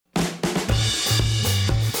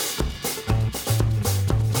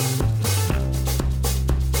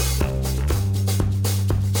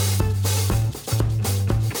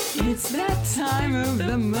time of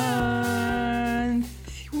the month.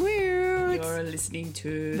 Woo! You're listening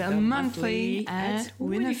to The monthly at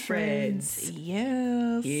Winifred's.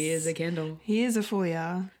 Yes. Here's a candle. Here's a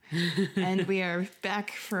foyer. And we are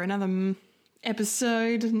back for another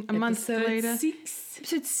episode a month later. 6.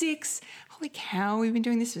 Episode 6. Holy cow, we've been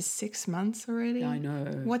doing this for 6 months already. I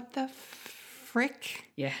know. What the frick?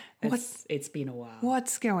 Yeah, it's been a while.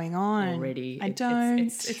 What's going on? Already.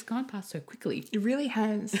 It's gone past so quickly. It really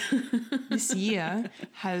has. This year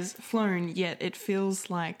has flown, yet it feels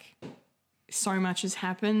like so much has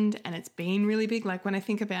happened and it's been really big. Like when I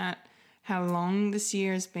think about how long this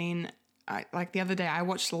year has been, like the other day I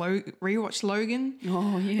rewatched Logan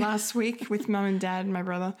last week with mum and dad and my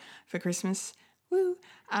brother for Christmas. Woo.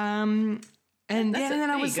 And then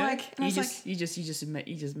I was like, you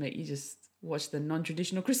just watch the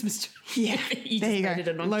non-traditional Christmas. Yeah, there you go. Made it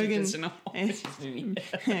a non-traditional Logan.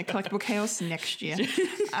 Collectible Chaos next year.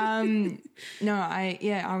 I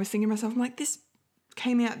was thinking to myself, I'm like, this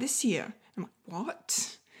came out this year. I'm like,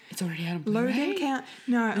 what? It's already out of Blu-ray? Logan count?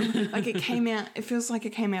 No, like it came out. It feels like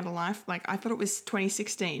it came out of life. Like I thought it was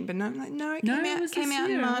 2016, but no, it came out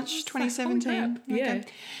in March 2017.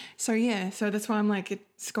 Like, yeah. So that's why I'm like,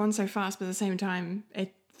 it's gone so fast, but at the same time,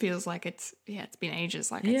 it feels like it's been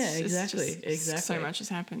ages. Like exactly. So much has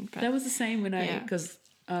happened. But that was the same when because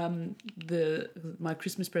my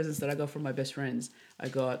Christmas presents that I got from my best friends, I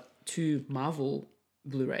got 2 Marvel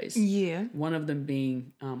Blu-rays. Yeah. One of them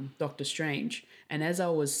being Doctor Strange. And as I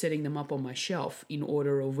was setting them up on my shelf in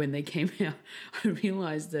order of when they came out, I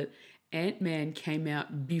realized that Ant-Man came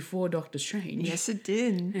out before Doctor Strange. Yes, it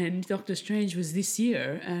did. And Doctor Strange was this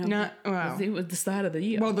year. It was the start of the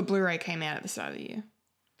year. Well, the Blu-ray came out at the start of the year.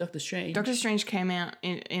 Doctor Strange. Doctor Strange came out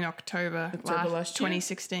in October last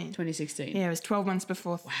 2016. 2016. Yeah, it was 12 months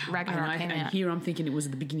before Ragnarok came out. And here I'm thinking it was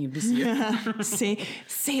at the beginning of this year.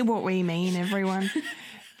 See what we mean, everyone.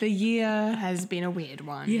 The year has been a weird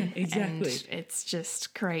one. Yeah, exactly. And it's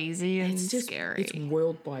just crazy and scary. It's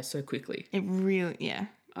whirled by so quickly. It really, yeah.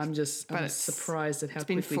 I'm surprised at how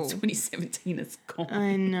quickly 2017 has gone.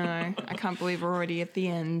 I know. I can't believe we're already at the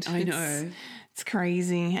end. I know. It's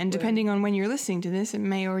crazy. And depending on when you're listening to this, it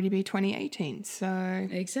may already be 2018. So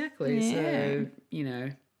exactly. Yeah.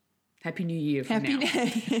 So, Happy New Year for now.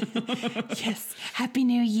 Yes. Happy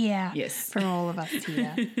New Year. Yes. From all of us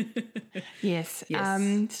here. Yes.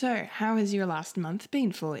 So how has your last month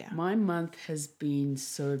been for you? My month has been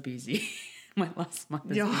so busy. My last month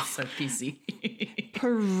has been so busy.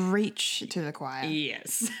 Preach to the choir.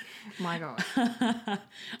 Yes. My God.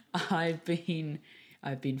 I've been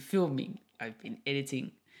filming. I've been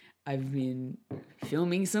editing. I've been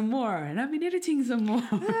filming some more, and I've been editing some more.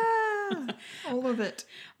 All of it.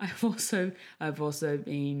 I've also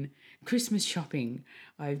been Christmas shopping.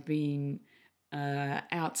 I've been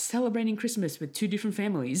out celebrating Christmas with 2 different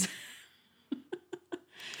families.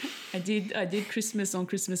 I did Christmas on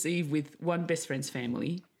Christmas Eve with one best friend's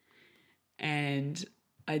family, and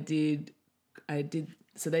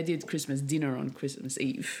so they did Christmas dinner on Christmas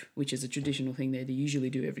Eve, which is a traditional thing they usually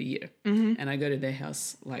do every year. Mm-hmm. And I go to their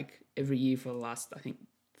house like every year for the last, I think,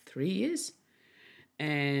 3 years.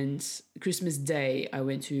 And Christmas Day, I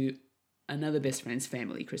went to another best friend's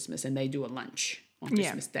family Christmas, and they do a lunch on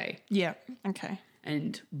Christmas Day. Yeah. Okay.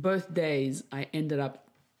 And both days I ended up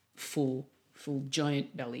full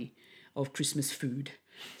giant belly of Christmas food.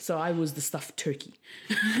 So I was the stuffed turkey.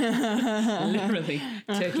 Literally,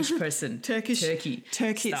 Turkish person. Turkey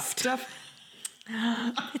stuffed.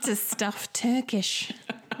 It's a stuffed Turkish.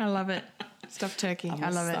 I love it. Stuffed turkey.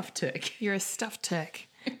 I love it. Stuffed turk. You're a stuffed turk.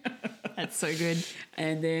 That's so good.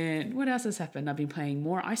 And then what else has happened? I've been playing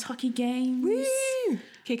more ice hockey games. Woo!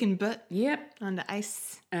 Kicking butt. Yep. Under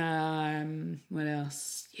ice. What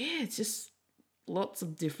else? Yeah, it's just lots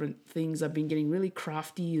of different things. I've been getting really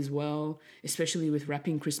crafty as well, especially with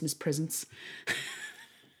wrapping Christmas presents.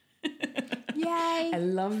 Yay! I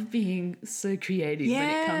love being so creative when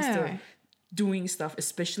it comes to doing stuff,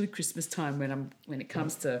 especially Christmas time when it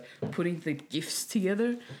comes to putting the gifts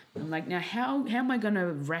together. I'm like, now how am I going to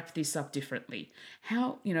wrap this up differently?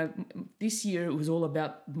 This year it was all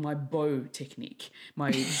about my bow technique,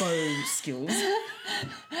 my bow skills.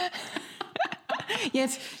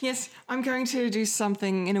 Yes, I'm going to do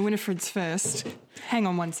something in a Winifred's first. Hang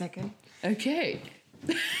on 1 second. Okay.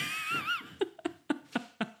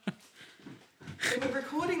 So we're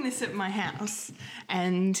recording this at my house,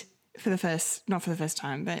 and not for the first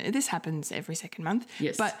time, but this happens every second month.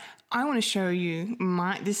 Yes. But I want to show you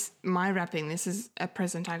my wrapping. This is a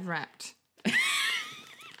present I've wrapped.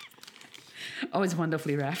 Oh, it's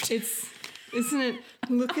wonderfully wrapped. Isn't it?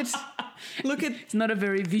 Look at. It's not a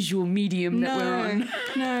very visual medium that we're on.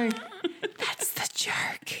 No. That's the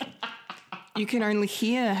You can only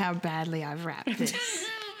hear how badly I've wrapped this.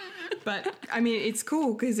 But, I mean, it's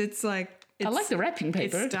cool because it's like... I like the wrapping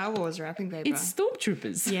paper. It's Star Wars wrapping paper. It's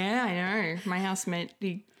Stormtroopers. Yeah, I know. My housemate,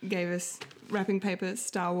 he gave us wrapping paper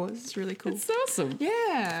Star Wars. It's really cool. It's awesome.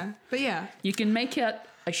 Yeah. But yeah. You can make out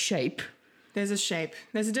a shape. There's a shape.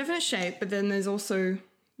 There's a definite shape, but then there's also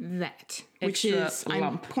that, which Extra is lump.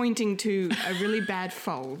 I'm pointing to a really bad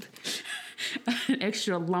fold. An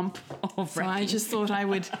extra lump of So wrapping. I just thought I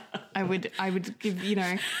would give,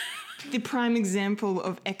 the prime example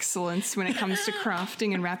of excellence when it comes to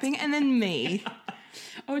crafting and wrapping, and then me.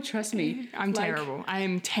 Oh, trust me. I'm terrible. I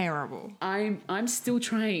am terrible. I'm still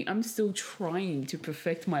trying. I'm still trying to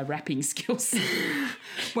perfect my wrapping skills.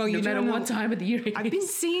 Well, no matter what time of the year it I've is. been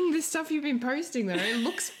seeing the stuff you've been posting though. It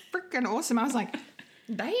looks freaking awesome. I was like,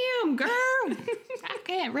 damn, girl, I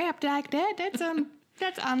can't wrap like that.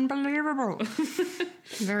 That's unbelievable.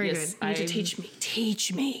 Very Yes, good. You need to teach me.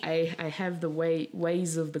 Teach me. I have the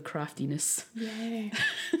ways of the craftiness. Yeah.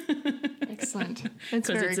 Excellent. That's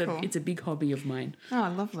Because very cool. it's a big hobby of mine,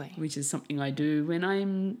 Oh, lovely. which is something I do when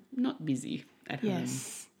I'm not busy at home.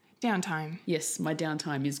 Yes. Downtime. Yes, my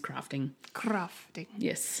downtime is crafting. Crafting.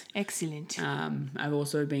 Yes. Excellent. I've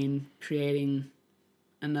also been creating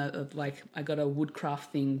another, like, I got a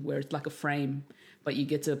woodcraft thing where it's like a frame, but you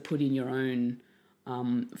get to put in your own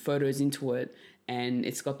photos into it, and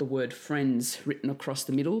it's got the word friends written across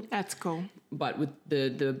the middle. That's cool. But with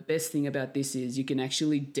the best thing about this is you can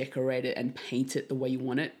actually decorate it and paint it the way you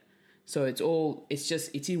want it. So it's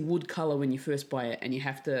in wood color when you first buy it, and you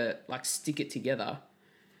have to like stick it together.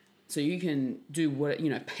 So you can do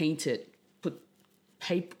paint it, put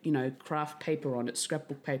paper, craft paper on it,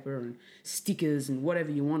 scrapbook paper and stickers and whatever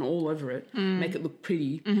you want all over it, make it look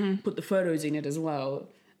pretty, put the photos in it as well.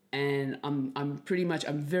 And I'm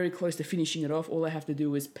very close to finishing it off. All I have to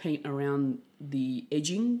do is paint around the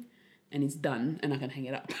edging and it's done, and I can hang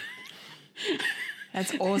it up.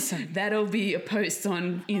 That's awesome. That'll be a post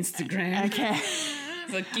on Instagram. Okay.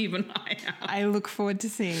 So keep an eye out. I look forward to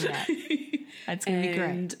seeing that. That's going to be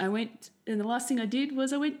great. And the last thing I did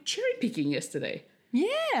was I went cherry picking yesterday.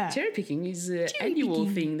 Yeah. Cherry picking is an annual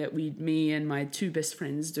thing that me and my two best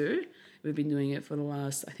friends do. We've been doing it for the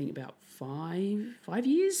last, I think, about 5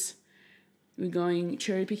 years. We're going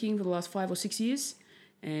cherry picking for the last 5 or 6 years.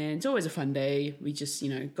 And it's always a fun day. We just,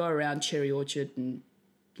 go around Cherry Orchard and,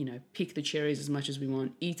 pick the cherries as much as we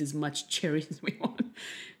want, eat as much cherries as we want,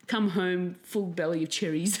 come home full belly of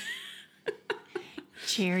cherries.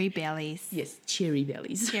 Cherry bellies. Yes, cherry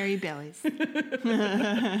bellies. Cherry bellies.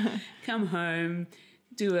 Come home,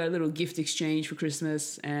 do a little gift exchange for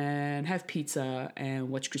Christmas, and have pizza and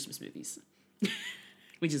watch Christmas movies,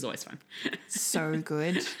 which is always fun. So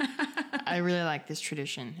good. I really like this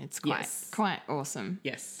tradition. It's quite awesome.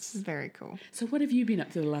 Yes. This is very cool. So what have you been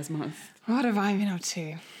up to the last month? What have I been up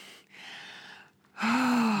to?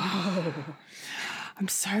 I'm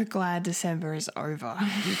so glad December is over.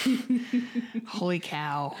 Holy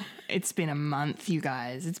cow. It's been a month, you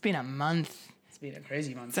guys. It's been a month. It's been a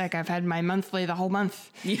crazy month. It's like I've had my monthly the whole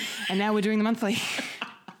month. Yeah. And now we're doing the monthly.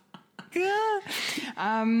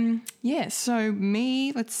 So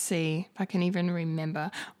me, let's see if I can even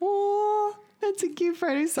remember. Oh, that's a cute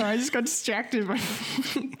photo. Sorry, I just got distracted by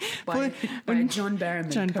John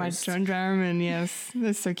Barrowman. By John Barrowman, yes.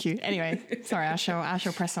 That's so cute. Anyway, sorry, I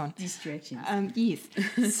shall press on. Distractions. Yes.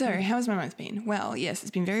 So how's my month been? Well, yes,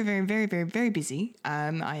 it's been very, very, very, very, very busy.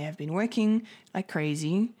 I have been working like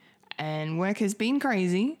crazy, and work has been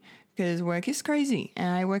crazy because work is crazy,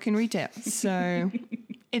 and I work in retail. So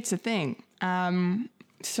it's a thing.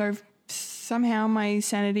 So somehow my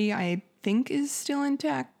sanity, I think, is still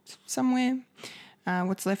intact somewhere.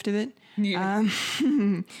 What's left of it. Yeah.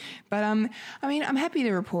 But I mean, I'm happy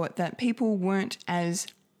to report that people weren't as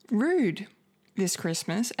rude this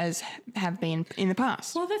Christmas as have been in the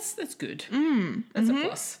past. Well, that's good. That's a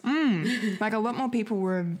plus. Like a lot more people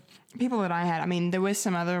that I had. I mean, there were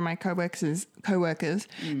some other of my coworkers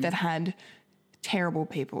that had terrible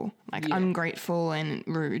people, like ungrateful and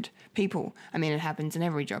rude people. I mean, it happens in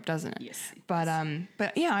every job, doesn't it? Yes. But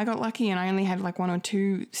yeah, I got lucky and I only had like 1 or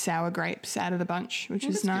 2 sour grapes out of the bunch, which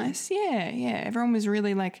is nice. Good. Yeah. Everyone was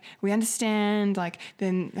really like, we understand. Like,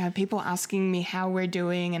 then have people asking me how we're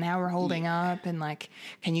doing and how we're holding up, and like,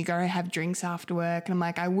 can you go have drinks after work? And I'm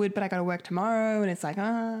like, I would, but I got to work tomorrow. And it's like,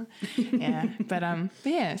 yeah. But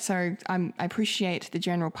yeah. So I appreciate the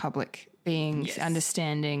general public being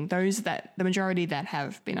understanding. The majority that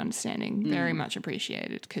have been understanding, very much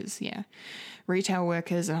appreciated, because retail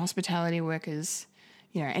workers and hospitality workers,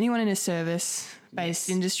 anyone in a service-based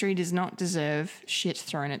industry does not deserve shit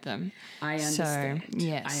thrown at them. I understand. So,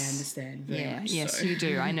 yes. I understand very much Yes, so. you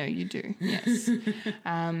do. I know you do. Yes.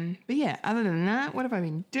 But yeah, other than that, what have I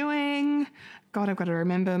been doing? God, I've got to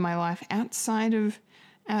remember my life outside of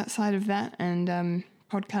that and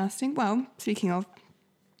podcasting. Well, speaking of,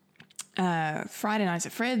 Friday Nights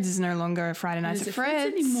at Fred's is no longer Friday Nights at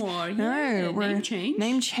Fred's anymore. No, we're name change.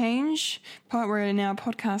 Name change. We're now a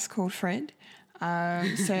podcast called Fred.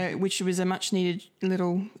 So, which was a much needed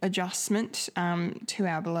little adjustment to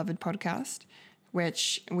our beloved podcast,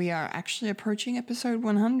 which we are actually approaching episode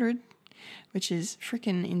 100, which is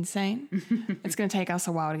freaking insane. It's going to take us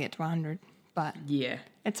a while to get to 100, but Yeah.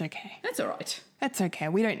 it's okay. That's all right. That's okay.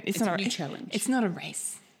 We don't. It's not a new challenge. It's not a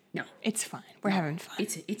race. No. It's fine. We're having fun.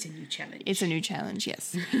 It's a new challenge. It's a new challenge,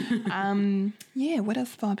 yes. Yeah, what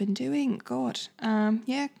else have I been doing? God.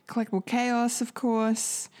 Yeah, Collectible Chaos, of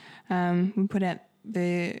course. We put out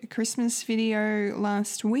the Christmas video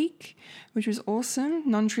last week, which was awesome.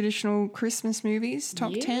 Non-traditional Christmas movies,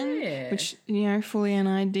 top 10, which, Fully and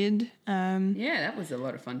I did. Yeah, that was a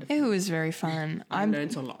lot of fun. It was very fun. I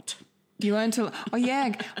learned a lot. You learned to... Oh,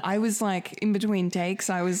 yeah. I was like, in between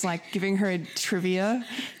takes, I was like giving her trivia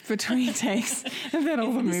between takes about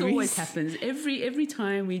all the movies. This always happens. Every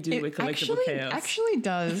time we do a Collectible Chaos. Actually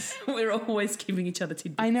does. We're always giving each other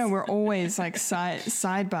tidbits. I know. We're always like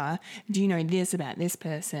sidebar. Do you know this about this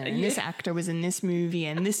person? And this actor was in this movie.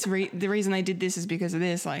 And this the reason I did this is because of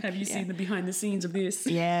this. Like, have you seen the behind the scenes of this?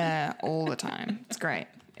 Yeah, all the time. It's great.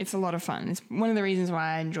 It's a lot of fun. It's one of the reasons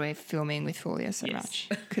why I enjoy filming with Fulia so much,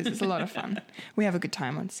 because it's a lot of fun. We have a good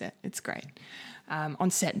time on set. It's great. On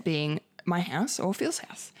set being my house or Phil's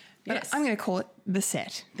house. But I'm going to call it the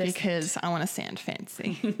set because I want to sound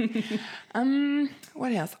fancy.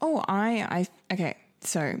 What else? Oh, okay.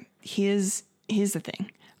 So here's the thing.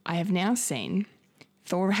 I have now seen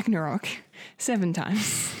Thor Ragnarok 7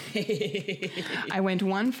 times. I went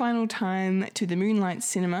one final time to the Moonlight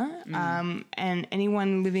Cinema, and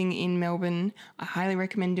anyone living in Melbourne, I highly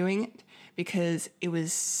recommend doing it because it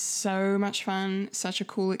was so much fun, such a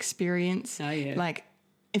cool experience. Oh, yeah. Like,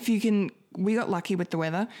 if you can, we got lucky with the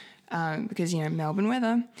weather because, Melbourne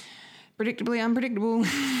weather, predictably unpredictable.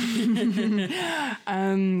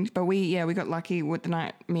 But we got lucky with the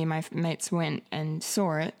night me and my mates went and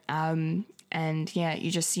saw it. And yeah,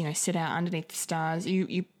 you just, sit out underneath the stars.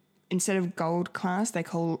 You instead of gold class, they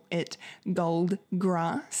call it gold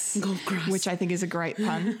grass. Gold grass. Which I think is a great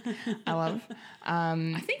pun. I love.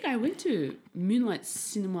 I think I went to Moonlight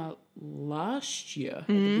Cinema last year, at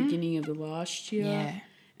the beginning of the last year. Yeah,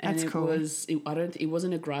 and that's cool. It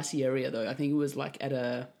wasn't a grassy area though. I think it was like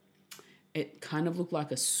it kind of looked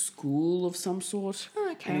like a school of some sort.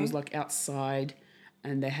 Oh, okay. And it was like outside,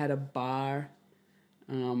 and they had a bar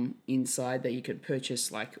inside that you could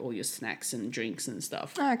purchase like all your snacks and drinks and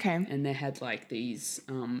stuff. Oh, okay. And they had like these,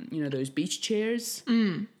 those beach chairs.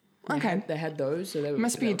 Okay. They had those. So they were,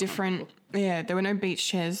 Must be a different. Yeah, there were no beach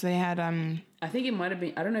chairs. They had. I think it might have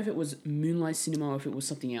been. I don't know if it was Moonlight Cinema or if it was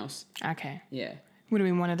something else. Okay. Yeah. Would have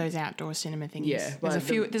been one of those outdoor cinema things. Yeah, There's a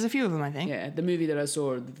few. There's a few of them, I think. Yeah. The movie that I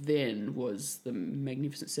saw then was The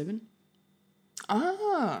Magnificent Seven.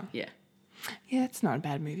 Oh. Yeah. Yeah, it's not a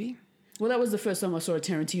bad movie. Well, that was the first time I saw a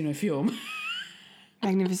Tarantino film.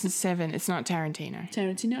 Magnificent Seven. It's not Tarantino.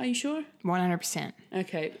 Tarantino, are you sure? 100%.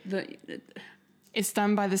 Okay. It's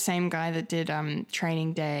done by the same guy that did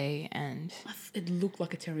Training Day and. It looked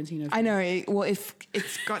like a Tarantino film. I know.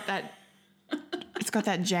 It's got that. It's got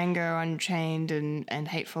that Django Unchained and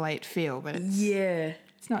Hateful Eight feel, but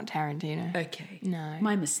it's not Tarantino. Okay. No.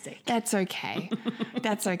 My mistake. That's okay.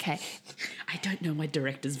 That's okay. I don't know my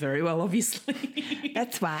directors very well, obviously.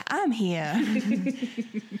 That's why I'm here.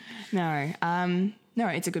 No,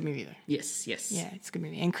 it's a good movie though. Yes. Yeah, it's a good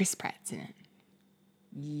movie. And Chris Pratt's in it.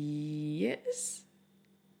 Yes.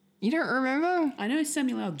 You don't remember? I know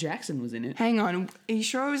Samuel L. Jackson was in it. Hang on. Are you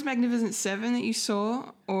sure it was Magnificent Seven that you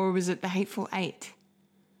saw? Or was it The Hateful Eight?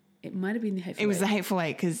 It might have been The Hateful Eight. It was The Hateful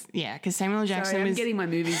Eight because Samuel L. Jackson Sorry, I'm was... getting my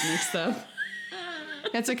movies mixed up.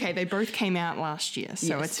 That's okay. They both came out last year,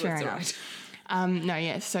 so it's fair enough.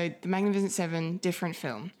 Right. So The Magnificent Seven, different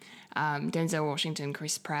film. Denzel Washington,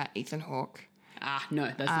 Chris Pratt, Ethan Hawke.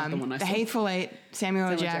 No, that's not the one I saw. The Hateful Eight, Samuel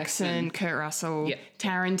L. Jackson, Kurt Russell,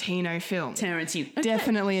 Tarantino film. Tarantino. Okay.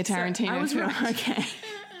 Definitely a Tarantino I was film. right. Okay.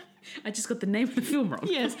 I just got the name of the film wrong.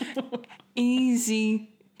 Yes.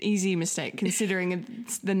 Easy mistake considering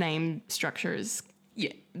the name structure is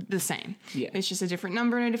the same. Yeah. It's just a different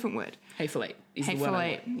number and a different word. Hateful Eight is Hateful the one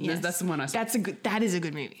Eight. Yes. That's the one I saw. That is a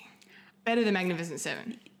good movie. Better than Magnificent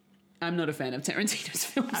Seven. I'm not a fan of Tarantino's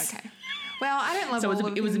films. Okay. Well, I don't love So all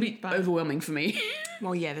of it was a them, bit but- overwhelming for me.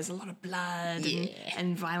 Well, yeah, there's a lot of blood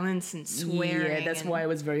and violence and swearing. Yeah, that's and, why it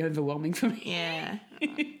was very overwhelming for me. Yeah,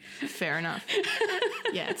 fair enough.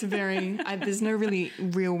 Yeah, it's a very. There's no really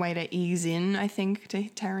real way to ease in, I think, to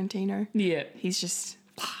Tarantino. Yeah. He's just.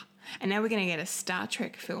 And now we're going to get a Star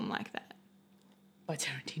Trek film like that. By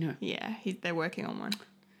Tarantino. Yeah, they're working on one.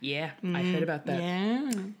 Yeah, I heard about that.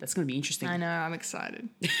 Yeah. That's going to be interesting. I know, I'm excited.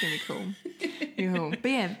 It's going to be cool. Be cool. But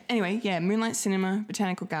yeah, anyway, yeah, Moonlight Cinema,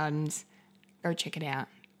 Botanical Gardens. Go check it out.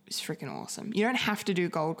 It's freaking awesome. You don't have to do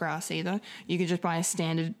Goldgrass either. You can just buy a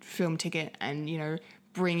standard film ticket and,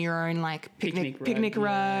 bring your own like picnic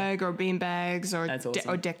rug or bean bags or That's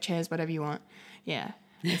awesome. or deck chairs, whatever you want. Yeah.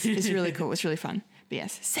 It's really cool. It's really fun. But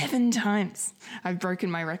yes, 7 times I've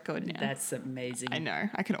broken my record now. That's amazing. I know.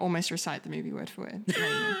 I could almost recite the movie word for word.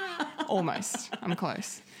 Almost. I'm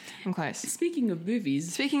close. Speaking of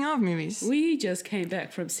movies, Speaking of movies, we just came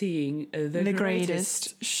back from seeing The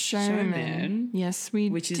Greatest Showman. Yes, we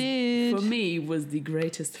which did. is, for me, was the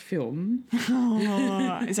greatest film.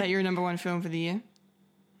 Is that your number 1 film for the year?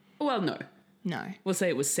 Well, no. No. We'll say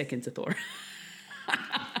it was second to Thor.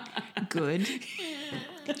 Good.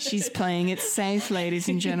 She's playing it safe, ladies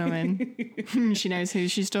and gentlemen. She knows who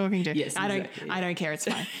she's talking to. Yes, I exactly. don't care. It's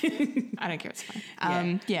fine. I don't care. It's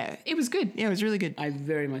fine. Yeah, it was good. Yeah, it was really good. I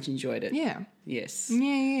very much enjoyed it. Yeah. Yes.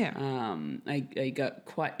 Yeah. I got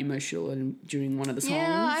quite emotional during one of the songs.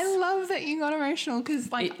 Yeah, I love that you got emotional because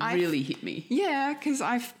It really hit me. Yeah, because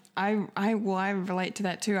I relate to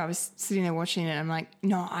that too. I was sitting there watching it and I'm like,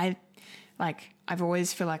 no, I've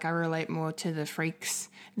always feel like I relate more to the freaks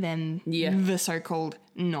than the so-called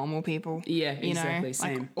normal people. Yeah, you exactly, know,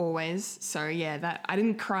 same. like always. So yeah, that I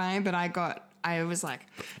didn't cry, but I was like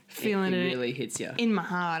feeling It it really hits you. in my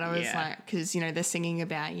heart. I was Yeah. like, because they're singing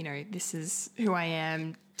about this is who I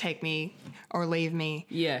am. Take me or leave me.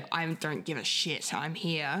 Yeah. I don't give a shit. I'm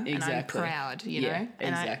here and I'm Exactly. proud. You Yeah, know,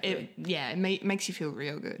 and exactly. it makes you feel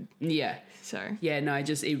real good. Yeah. So Yeah, no,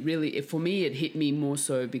 for me, it hit me more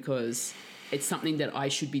so because it's something that I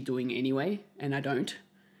should be doing anyway, and I don't.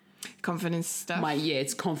 confidence stuff.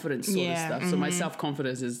 It's confidence sort of stuff. So my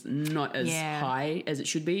self-confidence is not as high as it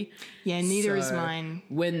should be. Yeah, neither is So mine.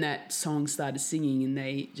 When that song started singing and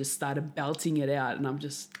they just started belting it out, and I'm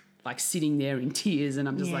just like sitting there in tears, and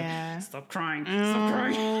I'm just Yeah. like, stop crying, stop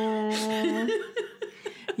crying.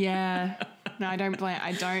 Yeah. No, I don't blame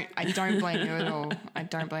you at all. I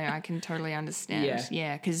don't blame you. I can totally understand. Yeah.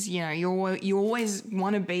 Yeah, because you always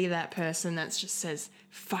want to be that person that just says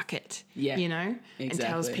fuck it. Yeah, and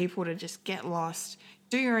tells exactly. people to just get lost,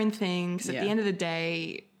 do your own thing. Because at Yeah. the end of the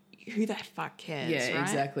day, who the fuck cares? Yeah, right?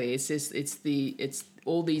 exactly. It's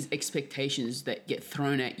all these expectations that get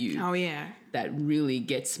thrown at you. Oh yeah. That really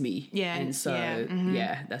gets me. Yeah, And so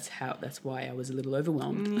yeah, that's why I was a little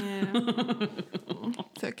overwhelmed. Yeah.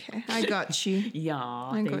 It's okay. I got you. Yeah.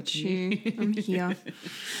 I got you.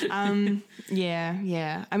 I'm here.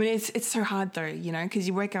 Yeah. I mean, it's so hard though, because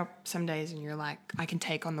you wake up some days and you're like, I can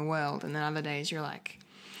take on the world, and then other days you're like,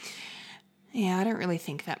 yeah, I don't really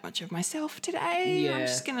think that much of myself today. I'm Yeah.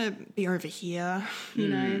 just gonna be over here, you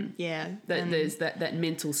know. Yeah. There's that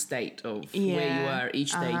mental state of where you Yeah, are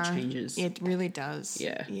each day changes. It really does.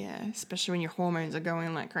 Yeah. Yeah. Especially when your hormones are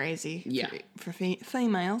going like crazy. Yeah. For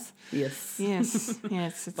females. Yes. Yes.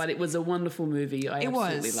 Yes. But it was a wonderful movie. I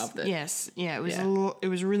absolutely loved it. Yes, yeah, it was. Yeah. It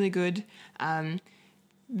was really good.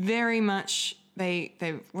 Very much. They.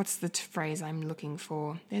 What's the phrase I'm looking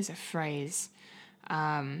for? There's a phrase.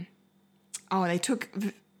 They took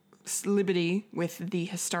liberty with the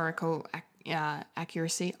historical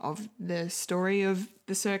accuracy of the story of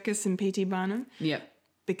the circus and P.T. Barnum Yep.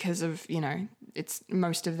 because of it's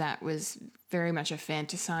most of that was very much a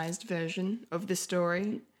fantasized version of the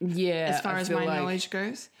story Yeah. as far I as feel my like knowledge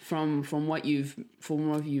goes. From what you've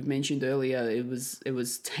mentioned earlier, it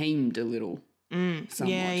was tamed a little. Somewhat.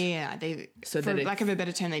 Yeah. They, So for that lack of a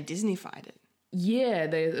better term, they Disneyfied it. Yeah,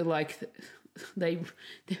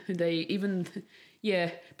 they even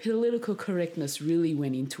political correctness really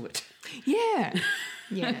went into it. Yeah.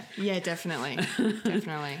 Yeah, definitely.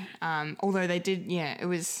 Although they did, it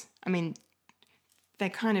was, I mean, they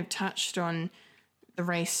kind of touched on the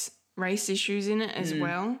race issues in it as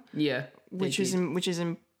well, Yeah, which is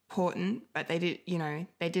important, but they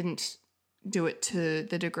didn't do it to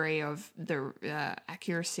the degree of the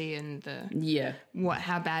accuracy and the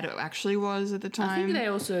how bad it actually was at the time. I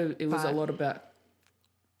think it was a lot about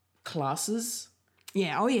classes.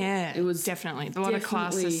 Yeah. Oh, yeah. It was definitely a lot of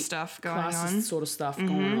classist stuff going on. Sort of stuff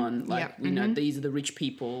going on. Like, Yep. these are the rich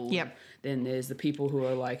people. Yep. Then there's the people who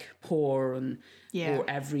are like poor and Yeah. or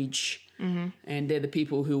average. and they're the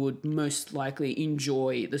people who would most likely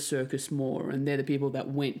enjoy the circus more, and they're the people that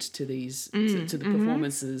went to these to the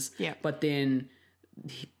performances. Yeah. But then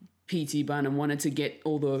P.T. Barnum wanted to get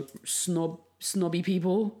all the snobby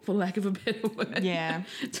people, for lack of a better word, Yeah.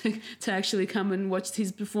 to actually come and watch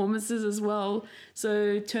his performances as well.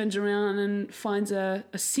 So turns around and finds a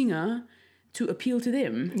singer to appeal to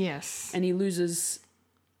them, Yes. and he loses.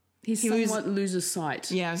 He somewhat loses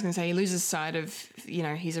sight. Yeah, I was going to say he loses sight of,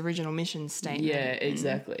 his original mission statement. Yeah,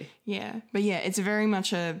 exactly. Yeah. But yeah, it's very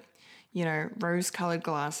much a, rose-colored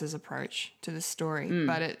glasses approach to the story.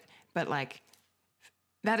 But like,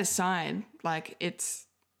 that aside, like, it's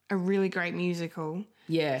a really great musical.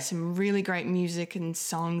 Yeah. Some really great music and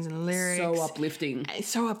songs and lyrics. So uplifting. It's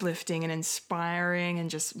so uplifting and inspiring and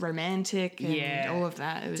just romantic and all of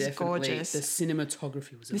that. It was gorgeous. The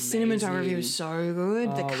cinematography was The amazing. cinematography was so good.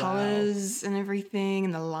 The colours and everything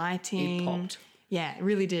and the lighting. It popped. Yeah, it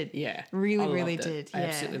really did. Yeah. Really, I really loved it. did. I Yeah.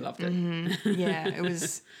 absolutely loved it. Yeah, it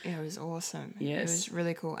was awesome. Yes. It was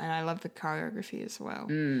really cool. And I love the choreography as well.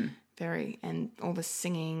 And all the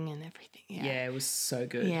singing and everything. Yeah. Yeah, it was so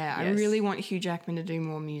good. Yeah, I Yes. really want Hugh Jackman to do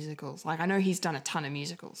more musicals. Like, I know he's done a ton of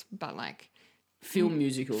musicals, but like Film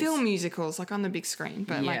musicals. like on the big screen.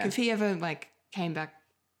 But like Yeah. if he ever like came back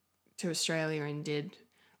to Australia and did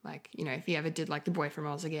like, if he ever did like The Boy from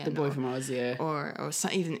Oz again. The Boy from Oz, yeah. Or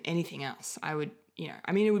even anything else, I would,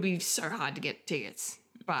 I mean, it would be so hard to get tickets,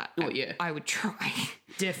 but I would try.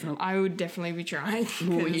 Definitely. I would definitely be trying.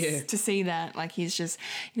 Oh, yeah. To see that, like, he's just,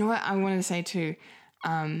 what I wanted to say too,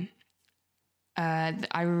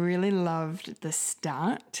 I really loved the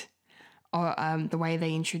start or the way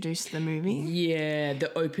they introduced the movie. Yeah,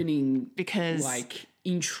 the opening Because like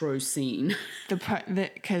intro scene.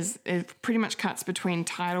 because it pretty much cuts between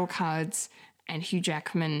title cards and Hugh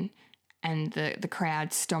Jackman and the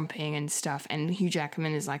crowd stomping and stuff, and Hugh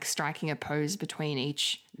Jackman is like striking a pose between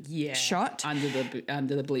each shot under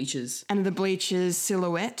the bleachers. and the bleachers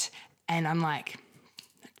silhouette, and I'm like,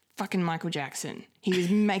 fucking Michael Jackson. He was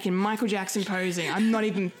making Michael Jackson posing. I'm not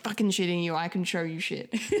even fucking shitting you. I can show you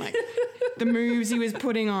shit. Like the moves he was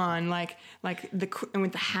putting on, like and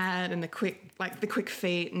with the hat and the quick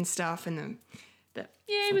feet and stuff, and the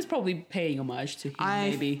Yeah, he was probably paying homage to him,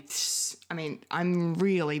 maybe. I mean, I'm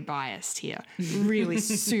really biased here, really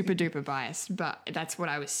super duper biased, but that's what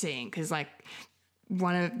I was seeing, because like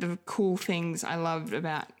one of the cool things I loved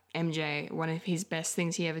about MJ, one of his best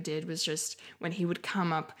things he ever did was just when he would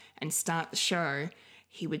come up and start the show,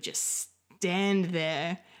 he would just stand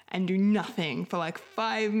there and do nothing for like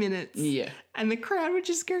 5 minutes. Yeah. And the crowd would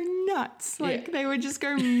just go nuts. Like Yeah. they would just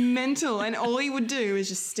go mental, and all he would do is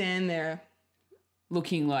just stand there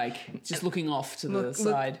Looking off to the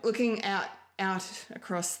side. looking out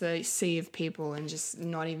across the sea of people and just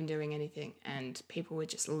not even doing anything, and people would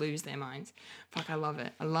just lose their minds. Fuck, I love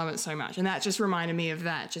it. I love it so much. And that just reminded me of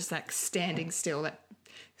that, just that standing still, that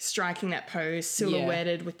striking that pose,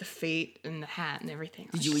 silhouetted with the feet and the hat and everything.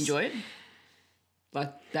 Did you enjoy it?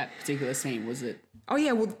 Like that particular scene, was it? Oh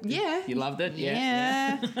yeah, well yeah. You loved it?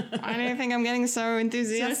 Yeah. I don't think I'm getting so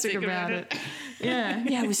enthusiastic about it. Yeah.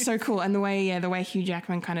 Yeah, it was so cool. And the way Hugh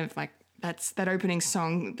Jackman kind of like that opening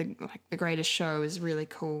song, the Greatest Show, is really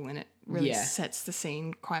cool, and it really sets the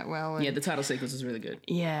scene quite well. And Yeah, the title sequence is really good.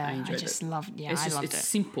 yeah, I enjoyed just it. loved. Yeah, It's I just, loved it's it.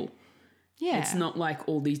 simple. Yeah, It's not like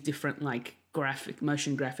all these different like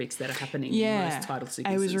motion graphics that are happening in most title it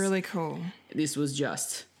sequences. was really cool. This was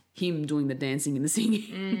just him doing the dancing and the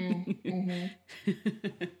singing.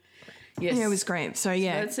 Yes. Yeah, it was great. So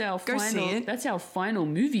yeah, That's our go final. see it. That's our final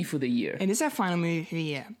movie for the year. It is our final movie for the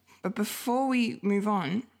year. But before we move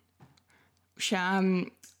on,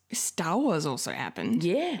 Star Wars also happened.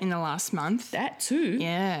 Yeah. In the last month. That too.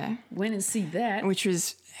 Yeah. Went and see that. Which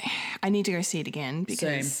was, I need to go see it again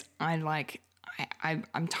because Same.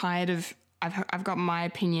 I'm tired of. I've got my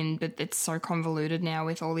opinion, but it's so convoluted now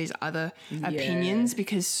with all these other opinions,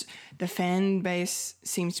 because the fan base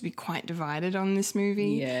seems to be quite divided on this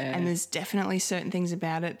movie. Yeah. And there's definitely certain things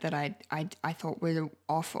about it that I thought were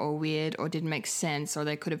off or weird or didn't make sense, or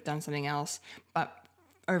they could have done something else. But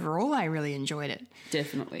overall, I really enjoyed it.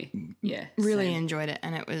 Definitely. Yeah. Really same. enjoyed it.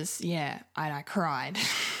 And it was, I cried.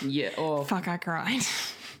 Yeah. Oh, Fuck, I cried.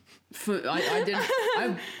 I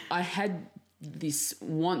didn't. I had this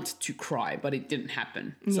want to cry, but it didn't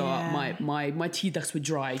happen. So Yeah. my tear ducts were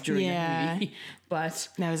dry during Yeah. that movie. But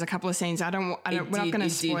There was a couple of scenes. We're not going to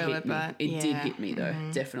spoil it, but it did hit me though.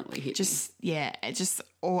 Definitely hit me. It just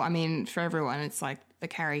all. I mean, for everyone, it's like the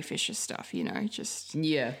Carrie Fisher stuff, just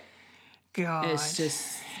Yeah. God. It's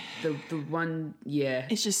just the one. Yeah.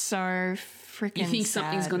 It's just so freaking. You think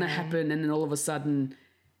something's sad, gonna man. happen, and then all of a sudden,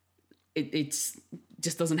 it's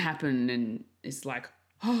just doesn't happen, and it's like,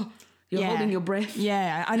 oh, you're holding your breath.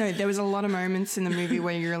 Yeah, I know. There was a lot of moments in the movie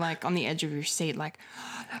where you're like on the edge of your seat, like,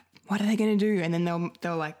 what are they going to do? And then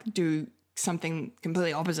they'll like do something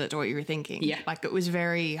completely opposite to what you were thinking. Yeah. Like it was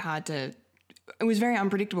very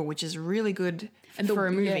unpredictable, which is really good for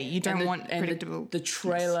a movie. Yeah, You don't want predictable. The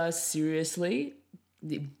trailer, seriously,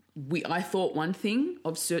 I thought one thing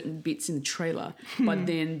of certain bits in the trailer, but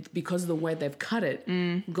then because of the way they've cut it,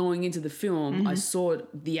 going into the film, I saw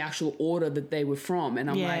the actual order that they were from, and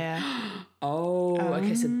I'm like, oh,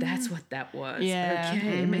 okay, so that's what that was. Yeah.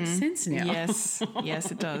 Okay, it makes sense now. Yes,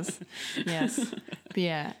 it does. Yes, but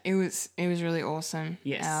yeah, it was really awesome.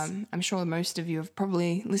 Yes. I'm sure most of you have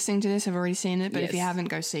probably listening to this have already seen it, but if you Yes. haven't,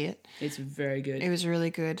 go see it. It's very good. It was really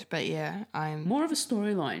good, but yeah, More of a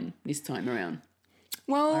storyline this time around,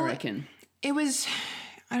 well, I reckon. It was,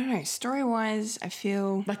 I don't know, story-wise, I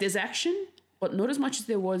feel... Like there's action, but not as much as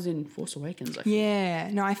there was in Force Awakens, I feel. Yeah,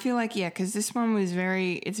 no, I feel like, because this one was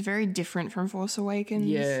it's very different from Force Awakens.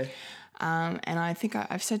 Yeah. And I think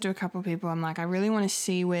I've said to a couple of people, I'm like, I really want to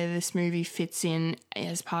see where this movie fits in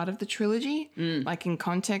as part of the trilogy, like in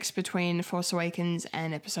context between Force Awakens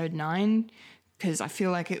and Episode 9, because I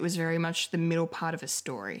feel like it was very much the middle part of a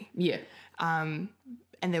story. Yeah.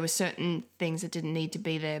 And there were certain things that didn't need to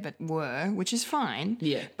be there but were, which is fine.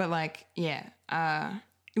 Yeah. But like, it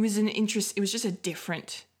was it was just a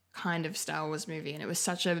different kind of Star Wars movie, and it was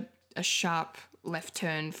such a sharp left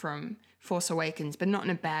turn from Force Awakens, but not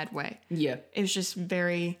in a bad way. Yeah. It was just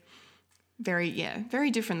very, very,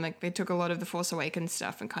 very different. Like they took a lot of the Force Awakens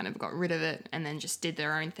stuff and kind of got rid of it and then just did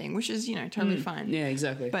their own thing, which is, totally fine. Yeah,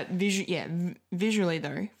 exactly. But visually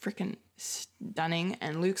though, freaking stunning.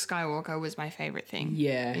 And Luke Skywalker was my favorite thing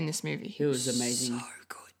in this movie. It was amazing. So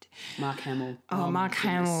good. Mark Hamill. Oh, Mark my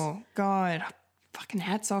goodness. Hamill. God, fucking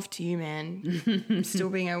hats off to you, man. Still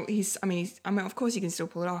being of course you can still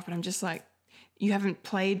pull it off, but I'm just like, you haven't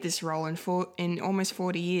played this role in almost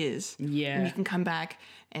 40 years. Yeah. And you can come back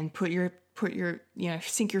and put your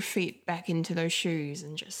sink your feet back into those shoes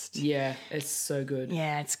and just... Yeah, it's so good.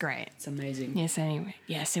 Yeah, it's great. It's amazing. Yes, anyway.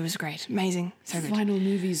 Yes, it was great. Amazing. So good. Final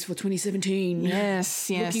movies for 2017. Yes.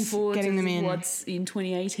 Looking forward getting to them in. what's in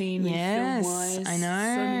 2018 Yes, film-wise. I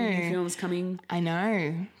know. So many new films coming. I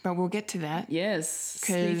know, but we'll get to that. Yes.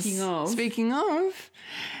 'Cause Speaking of,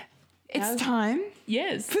 it's time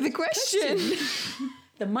yes. for the question.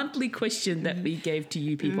 The monthly question that we gave to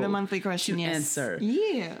you people. The monthly question, to yes. answer.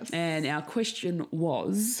 Yes. And our question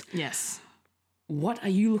was, Yes. what are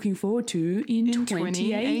you looking forward to in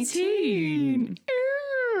 2018?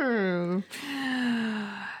 Ooh.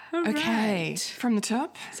 Okay, Right. from the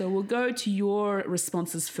top. So we'll go to your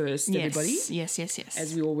responses first, everybody. Yes.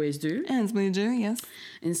 As we always do. As we do, yes.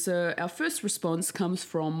 And so our first response comes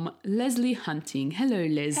from Leslie Hunting. Hello,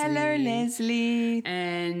 Leslie. Hello, Leslie.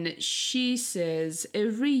 And she says,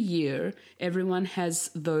 every year, everyone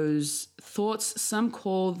has those thoughts. Some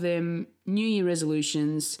call them New Year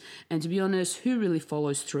resolutions. And to be honest, who really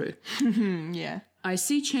follows through? Yeah. I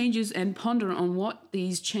see changes and ponder on what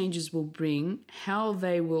these changes will bring, how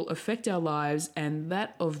they will affect our lives and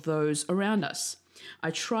that of those around us.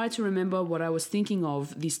 I try to remember what I was thinking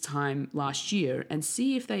of this time last year and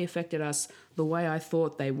see if they affected us the way I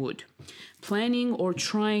thought they would. Planning or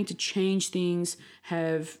trying to change things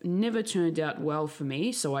have never turned out well for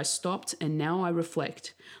me, so I stopped and now I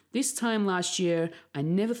reflect. This time last year, I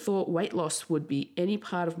never thought weight loss would be any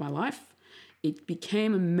part of my life. It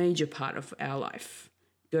became a major part of our life.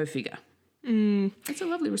 Go figure. That's a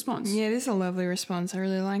lovely response. Yeah, it is a lovely response. I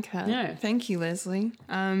really like that. Yeah. Thank you, Leslie.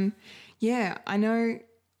 Yeah, I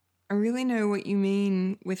really know what you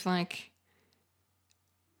mean with like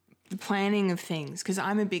the planning of things, because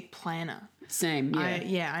I'm a big planner. Same,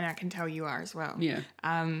 yeah. And I can tell you are as well. Yeah.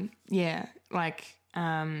 I'm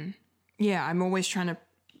always trying to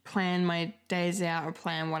plan my days out or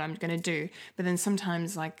plan what I'm going to do. But then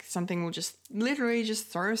sometimes like something will just literally just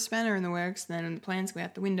throw a spanner in the works, and then the plans go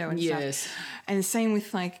out the window and Yes. stuff. And the same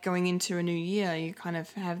with like going into a new year, you kind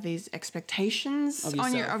of have these expectations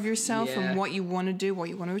of yourself Yeah. and what you want to do, what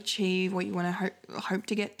you want to achieve, what you want to hope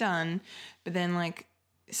to get done. But then like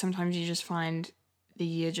sometimes you just find the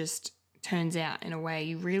year just turns out in a way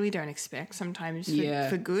you really don't expect, sometimes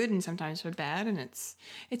for good and sometimes for bad, and it's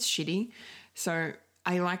shitty. So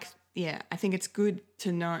I think it's good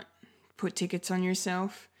to not put tickets on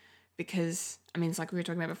yourself, because I mean, it's like we were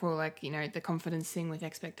talking about before, like, the confidence thing with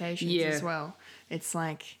expectations as well. It's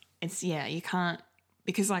like, you can't,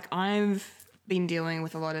 because like I've been dealing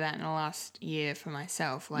with a lot of that in the last year for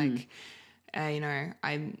myself. Like,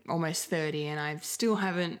 I'm almost 30 and I still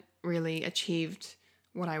haven't really achieved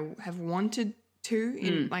what I have wanted to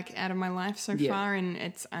in like out of my life so far,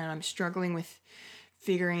 and I'm struggling with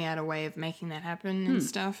figuring out a way of making that happen and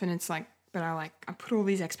stuff. And it's like, but I put all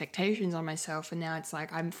these expectations on myself, and now it's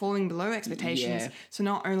like I'm falling below expectations. Yeah. So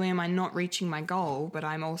not only am I not reaching my goal, but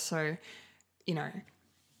I'm also, you know,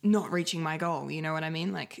 not reaching my goal. You know what I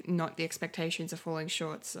mean? Like, not the expectations are falling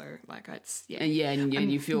short. So like it's and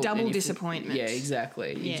you feel double disappointment. Yeah,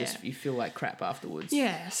 exactly. You feel like crap afterwards.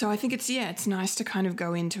 Yeah. So I think it's nice to kind of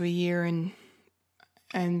go into a year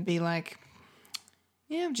and be like,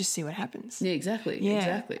 yeah, just see what happens. Yeah, exactly. Yeah.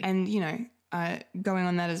 Exactly. And, you know, going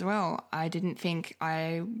on that as well, I didn't think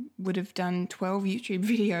I would have done 12 YouTube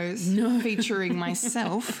videos featuring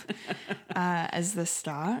myself as the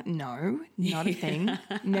star. No, not a thing.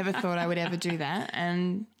 Never thought I would ever do that.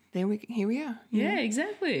 And here we are. Yeah,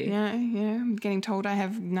 exactly. Yeah, I'm getting told I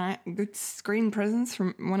have good screen presence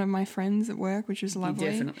from one of my friends at work, which is lovely.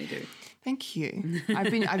 You definitely do. Thank you.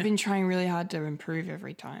 I've been trying really hard to improve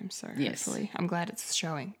every time, so hopefully I'm glad it's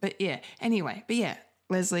showing. But yeah,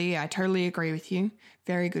 Leslie, I totally agree with you.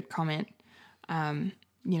 Very good comment. You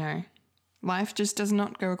know, life just does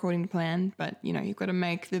not go according to plan, but you know, you've got to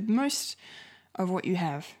make the most of what you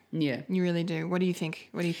have. Yeah. You really do. What do you think?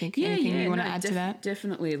 Anything you want to add to that?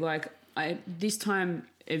 Definitely. Like this time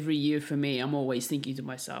every year for me, I'm always thinking to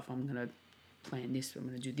myself, I'm going to plan this, I'm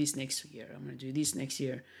going to do this next year, I'm going to do this next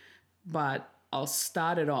year. But I'll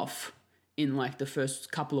start it off in like the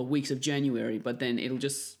first couple of weeks of January, but then it'll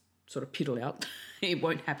just sort of piddle out. It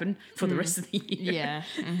won't happen for the rest of the year. Yeah.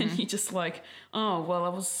 Mm-hmm. And you're just like, oh, well, I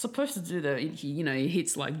was supposed to do that. It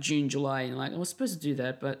hits like June, July, and you're like, I was supposed to do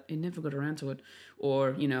that, but it never got around to it.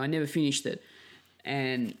 Or, you know, I never finished it.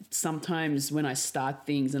 And sometimes when I start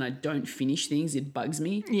things and I don't finish things, it bugs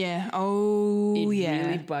me. Yeah. Oh, it yeah. It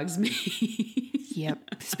really bugs me.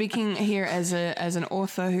 Yep. Speaking here as an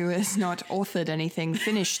author who has not authored anything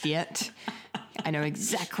finished yet, I know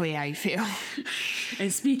exactly how you feel.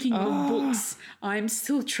 And speaking of books, I'm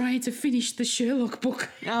still trying to finish the Sherlock book.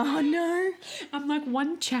 Oh, no. I'm like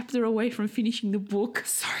one chapter away from finishing the book.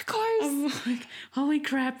 So close. I'm like, holy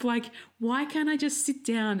crap, like, why can't I just sit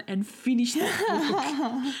down and finish that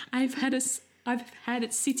book? I've had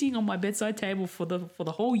it sitting on my bedside table for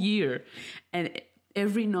the whole year. And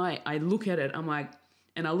every night I look at it, I'm like,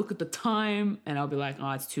 and I look at the time and I'll be like,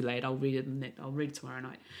 oh, it's too late. I'll read it tomorrow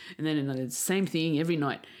night. And then it's the same thing every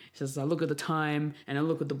night. So I look at the time and I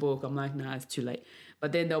look at the book. I'm like, nah, it's too late.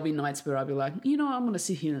 But then there'll be nights where I'll be like, you know, I'm going to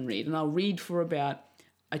sit here and read. And I'll read for about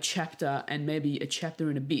a chapter and maybe a chapter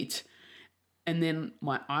and a bit. And then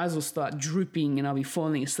my eyes will start drooping and I'll be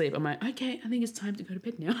falling asleep. I'm like, okay, I think it's time to go to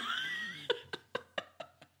bed now.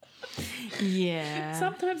 Yeah.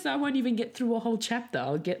 Sometimes I won't even get through a whole chapter.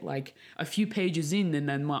 I'll get like a few pages in and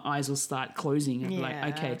then my eyes will start closing and be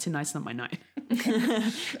like, okay, tonight's not my night.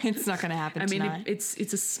 It's not going to happen tonight. I mean,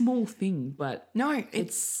 it's a small thing, but no,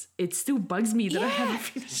 it still bugs me that I haven't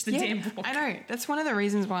finished the damn book. I know. That's one of the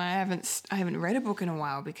reasons why I haven't read a book in a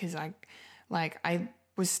while, because I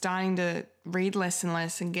was starting to read less and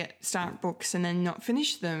less and start books and then not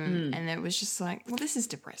finish them, and it was just like, well, this is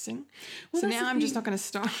depressing. Well, so now I'm just not going to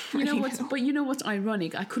start. You know what's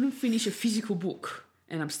ironic? I couldn't finish a physical book,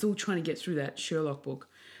 and I'm still trying to get through that Sherlock book.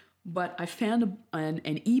 But I found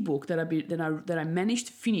an ebook that I managed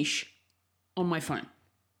to finish on my phone.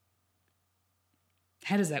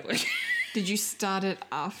 How does that work? Did you start it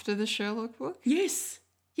after the Sherlock book? Yes.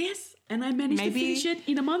 And I managed to finish it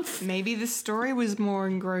in a month. Maybe the story was more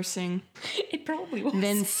engrossing. It probably was.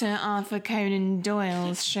 Than Sir Arthur Conan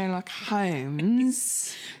Doyle's Sherlock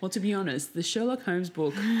Holmes. Well, to be honest, the Sherlock Holmes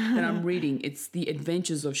book that I'm reading, it's The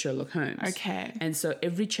Adventures of Sherlock Holmes. Okay. And so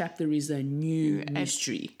every chapter is a new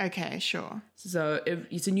mystery. Okay, sure. So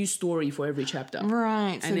it's a new story for every chapter.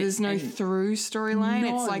 Right. So there's no through storyline.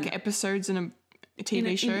 No. It's like episodes in a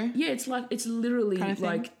TV show. It's literally kind of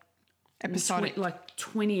like episodic, like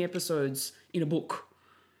 20 episodes in a book.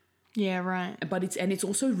 Yeah, right. But it's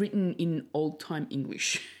also written in old time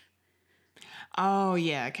English. Oh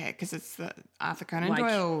yeah, okay, because it's the Arthur Conan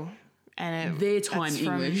Doyle and their time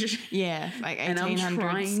English. Yeah, like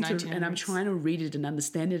 1800s, and I'm trying to read it and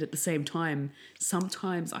understand it at the same time.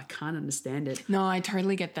 Sometimes I can't understand it. No, I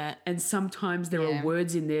totally get that. And sometimes there are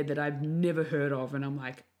words in there that I've never heard of, and I'm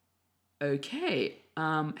like, okay,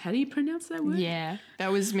 how do you pronounce that word? Yeah,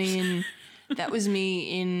 that was me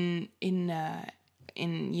in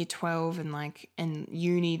year 12 and like in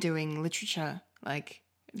uni doing literature. Like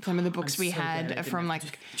some of the books we had are from like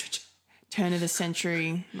turn of the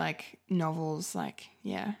century like novels, like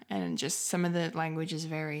and just some of the language is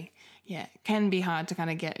very can be hard to kind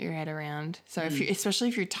of get your head around. So especially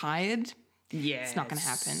if you're tired, Yeah. it's not going to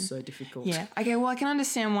happen. So difficult. Yeah. Okay, well, I can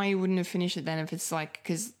understand why you wouldn't have finished it then if it's like,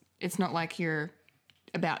 because it's not like you're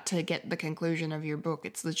about to get the conclusion of your book.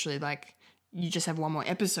 It's literally like you just have one more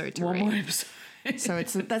episode to read. One more episode. So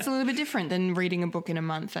that's a little bit different than reading a book in a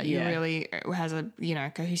month that you Yeah. really has a, you know,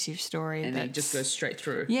 cohesive story. And then it just goes straight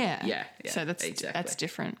through. Yeah. Yeah. So that's exactly.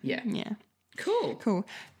 different. Yeah. Yeah. Cool. Cool.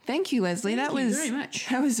 Thank you, Leslie. Thank that you was very much.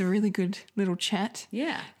 That was a really good little chat.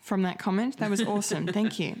 Yeah. From that comment. That was awesome.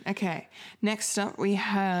 Thank you. Okay. Next up, we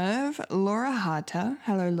have Laura Harter.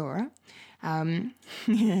 Hello, Laura.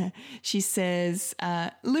 She says,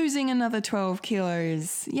 losing another 12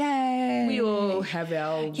 kilos. Yay. We all have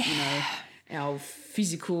our, you know, our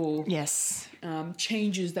physical Yes.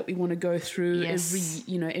 changes that we want to go through. Yes.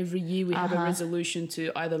 Every year we have a resolution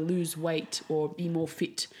to either lose weight or be more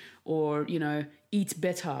fit or, you know, eat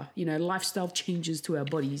better, you know, lifestyle changes to our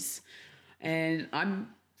bodies. And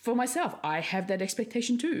for myself, I have that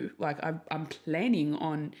expectation too. Like I'm planning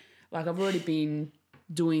on, like I've already been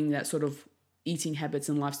doing that sort of eating habits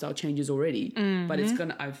and lifestyle changes already, but it's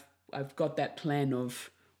I've got that plan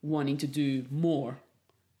of wanting to do more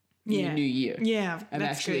in the new year. Yeah, I'm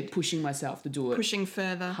that's actually good. pushing myself to do it Pushing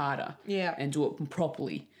further. harder. Yeah. And do it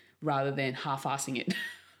properly rather than half-assing it.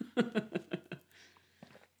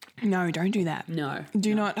 No, don't do that. No.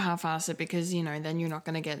 Do not half-ass it because, you know, then you're not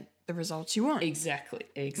going to get the results you want. Exactly.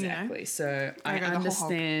 So I I go the whole hog.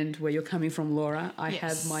 understand where you're coming from, Laura. I Yes.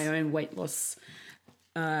 have my own weight loss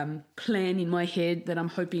plan in my head that I'm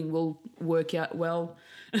hoping will work out well.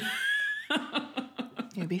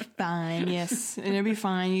 It'll be fine. Yes, it'll be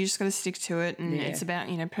fine. You just got to stick to it, and Yeah. it's about,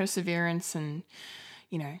 you know, perseverance and,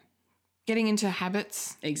 you know, getting into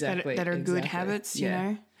habits Exactly, that are good exactly. habits. Yeah.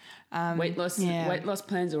 You know, Weight loss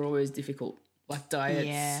plans are always difficult. Like diets.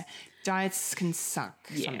 yeah, diets can suck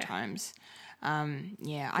sometimes.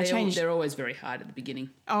 I changed. They're always very hard at the beginning.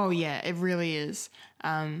 Oh yeah, it really is.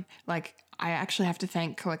 Like I actually have to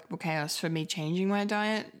thank Collectible Chaos for me changing my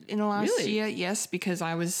diet in the last Really? year. Yes, because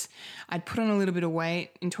I'd put on a little bit of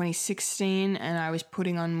weight in 2016 and I was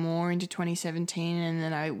putting on more into 2017, and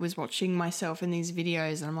then I was watching myself in these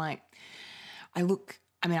videos and I'm like,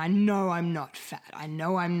 I know I'm not fat. I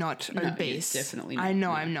know I'm not obese. definitely not. I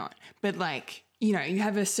know I'm not. But like, you know, you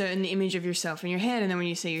have a certain image of yourself in your head, and then when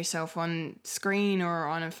you see yourself on screen or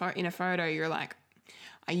on in a photo, you're like,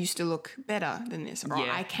 I used to look better than this, or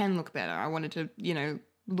Yeah. I can look better. I wanted to, you know,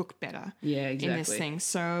 look better Yeah, in this exactly. thing.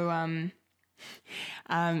 So,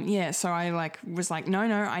 so I was like, no,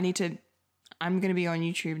 I'm going to be on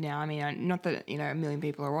YouTube now. I mean, not that, you know, a million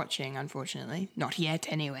people are watching, unfortunately. Not yet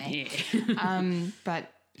anyway. Yeah.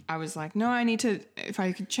 But I was like, no, I need to, if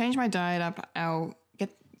I could change my diet up, I'll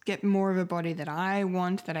get more of a body that I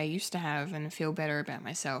want, that I used to have, and feel better about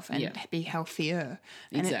myself and be healthier.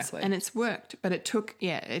 And Exactly. It's worked, but it took,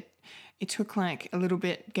 it took like a little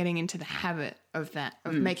bit getting into the habit of that,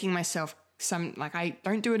 of making myself I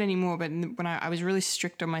don't do it anymore, but when I was really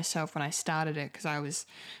strict on myself when I started it, because I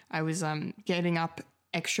was getting up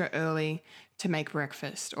extra early to make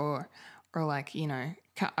breakfast, or like, you know,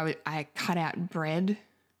 I cut out bread.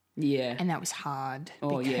 Yeah. And that was hard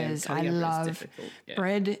Oh, yeah, because I cutting up bread's love difficult, yeah.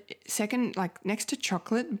 bread. Second, like next to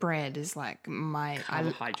chocolate, bread is like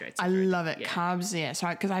Carbohydrates I are very love it. good, yeah. Carbs, yeah. So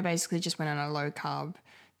because I basically just went on a low carb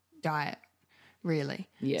diet, really.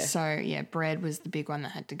 Yeah. So yeah, bread was the big one that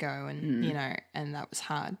had to go, and you know, and that was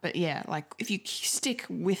hard. But yeah, like if you stick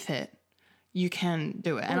with it, you can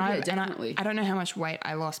do it. yeah, definitely. I don't know how much weight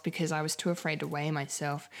I lost because I was too afraid to weigh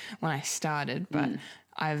myself when I started, but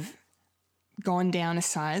I've gone down a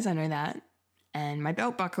size, I know that. And my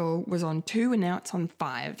belt buckle was on 2 and now it's on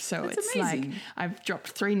 5. So That's it's amazing. like I've dropped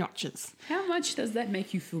 3 notches. How much does that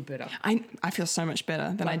make you feel better? I feel so much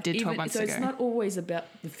better than I did 12 months ago. So it's not always about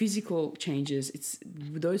the physical changes. It's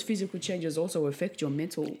those physical changes also affect your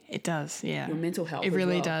mental It does, yeah. your mental health. It as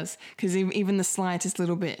really well. does. Because even the slightest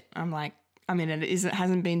little bit, I'm like, I mean, it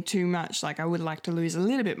hasn't been too much. Like I would like to lose a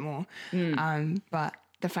little bit more. But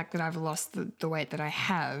the fact that I've lost the weight that I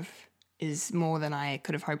have is more than I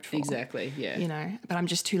could have hoped for. Exactly, yeah. You know, but I'm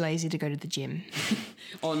just too lazy to go to the gym.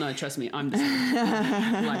 Oh no, trust me, I'm the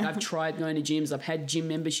same. Like I've tried going to gyms. I've had gym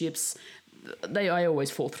memberships. I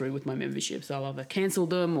always fall through with my memberships. I'll either cancel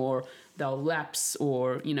them or they'll lapse,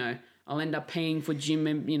 or you know, I'll end up paying for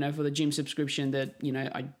for the gym subscription that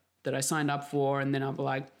I signed up for, and then I'll be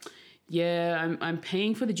like, yeah, I'm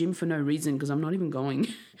paying for the gym for no reason because I'm not even going.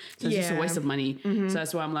 So it's just a waste of money. So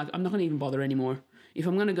that's why I'm like, I'm not going to even bother anymore. If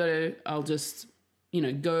I'm going to go, I'll just,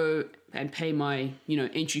 go and pay my,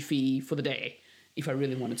 entry fee for the day if I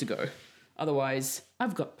really wanted to go. Otherwise,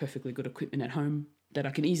 I've got perfectly good equipment at home that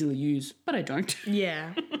I can easily use, but I don't.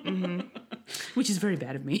 Yeah. which is very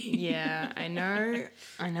bad of me. Yeah, I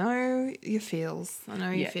know your feels. I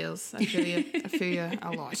know your feels. I feel you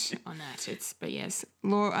a lot on that. But yes,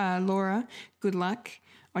 Laura, good luck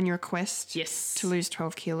on your quest to lose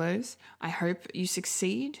 12 kilos. I hope you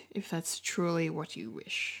succeed if that's truly what you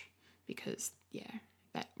wish. Because,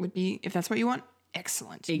 that would be, if that's what you want,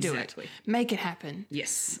 excellent. Exactly. Do it. Make it happen.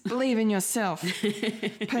 Yes. Believe in yourself.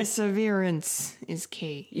 Perseverance is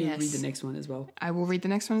key. You'll read the next one as well. I will read the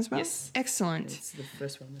next one as well? Yes. Excellent. The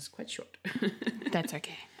first one was quite short. That's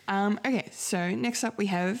okay. Okay, so next up we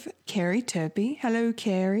have Carrie Turpie. Hello,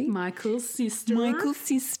 Carrie. Michael's sister.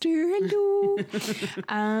 Hello.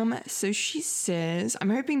 So she says, I'm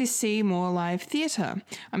hoping to see more live theatre.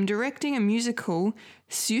 I'm directing a musical,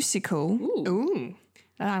 Seussical. Ooh.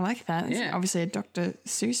 I like that. It's obviously a Dr.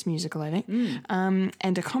 Seuss musical, I think.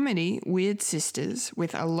 And a comedy, Weird Sisters,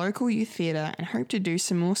 with a local youth theatre, and hope to do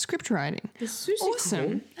some more script writing. The Seussical?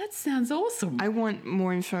 Awesome. That sounds awesome. I want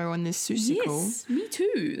more info on this Seussical. Yes, me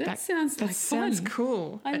too. That sounds like sounds fun.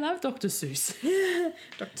 cool. I love Dr. Seuss.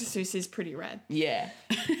 Dr. Seuss is pretty rad. Yeah.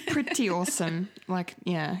 Pretty awesome.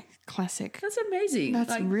 Classic. That's amazing.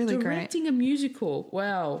 That's really great. Directing a musical.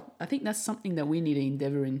 Wow. I think that's something that we need to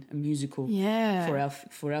endeavour in, a musical. Yeah.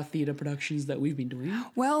 For our theatre productions that we've been doing.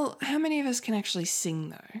 Well, how many of us can actually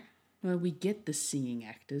sing, though? Well, we get the singing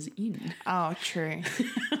actors in. Oh, true.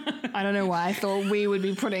 I don't know why I thought we would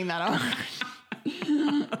be putting that on.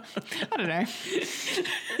 I don't know.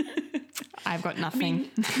 I've got nothing.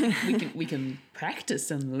 we can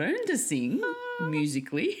practice and learn to sing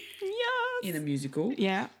musically. Yes. In a musical.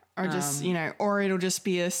 Yeah. Or just, or it'll just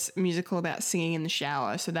be a musical about singing in the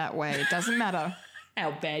shower. So that way it doesn't matter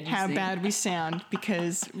how bad we sound,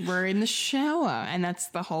 because we're in the shower, and that's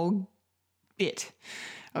the whole bit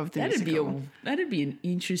of the musical. That'd be an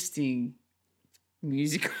interesting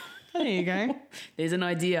musical. There you go. There's an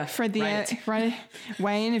idea. Fred right,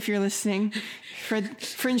 Wayne, if you're listening,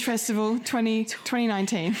 Fringe Festival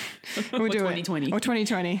 2019. We'll do 2020. Or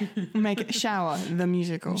 2020. We'll make it Shower, the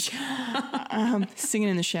musical. Singing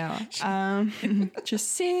in the shower.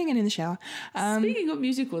 Just singing in the shower. Speaking of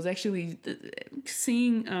musicals, actually,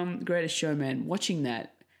 seeing Greatest Showman, watching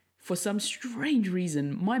that, for some strange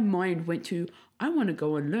reason, my mind went to, I want to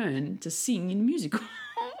go and learn to sing in musical.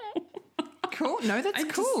 Cool. No, that's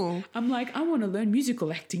cool. I'm like, I want to learn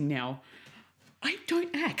musical acting now. I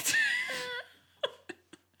don't act.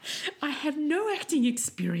 I have no acting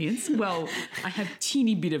experience. Well, I have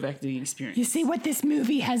teeny bit of acting experience. You see what this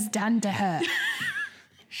movie has done to her.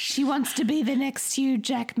 She wants to be the next Hugh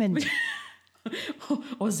Jackman.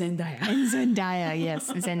 Or Zendaya. And Zendaya,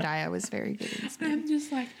 yes. Zendaya was very good in this movie. I'm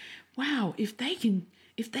just like, wow, if they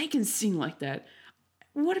can sing like that,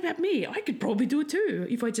 what about me? I could probably do it too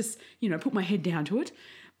if I just, put my head down to it.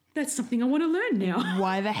 That's something I want to learn now.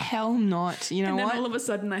 Why the hell not? You know what? And then all of a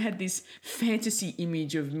sudden I had this fantasy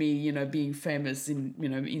image of me, being famous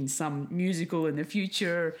in some musical in the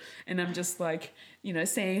future. And I'm just like,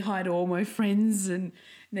 saying hi to all my friends, and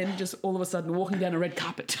then just all of a sudden walking down a red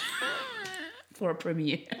carpet for a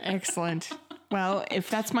premiere. Excellent. Well, if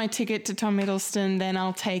that's my ticket to Tom Hiddleston, then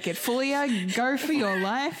I'll take it. Fulia, go for your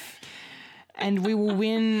life. And we will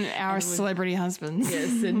win our celebrity husbands.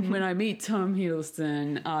 Yes, and when I meet Tom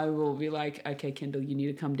Hiddleston, I will be like, okay, Kendall, you need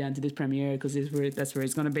to come down to this premiere because that's where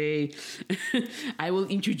it's going to be. I will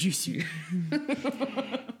introduce you.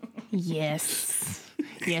 Yes.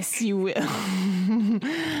 Yes, you will.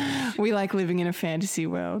 We like living in a fantasy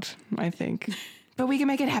world, I think. But we can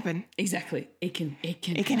make it happen. Exactly. It can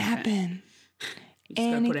happen. We just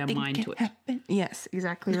got to put our mind to it. Happen. Yes,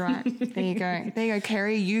 exactly right. There you go,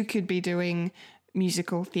 Carrie. You could be doing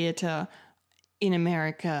musical theatre in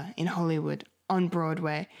America, in Hollywood, on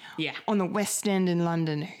Broadway, on the West End in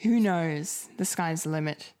London. Who knows? The sky's the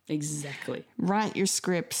limit. Exactly. Write your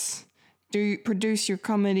scripts, produce your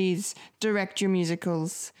comedies, direct your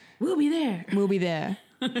musicals. We'll be there. We'll be there.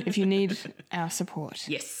 If you need our support.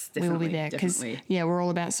 Yes, definitely. We will be there because, we're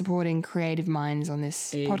all about supporting creative minds on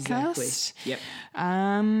this podcast. Yep.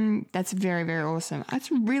 That's very, very awesome.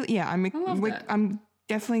 That's really, I'm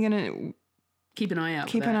definitely going to keep an eye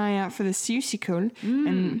out for the Seussical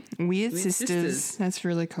and Weird Sisters. That's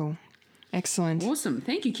really cool. Excellent. Awesome.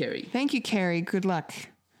 Thank you, Carrie. Thank you, Carrie. Good luck.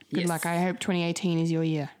 Good luck. I hope 2018 is your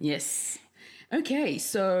year. Yes. Okay,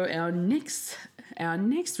 so our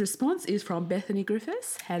next response is from Bethany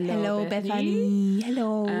Griffiths. Hello, Bethany.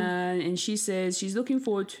 Hello. And she says she's looking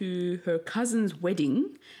forward to her cousin's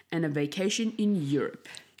wedding and a vacation in Europe.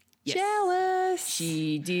 Yes. Jealous.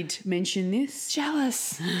 She did mention this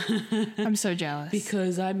Jealous. I'm so jealous.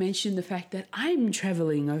 because I mentioned the fact that I'm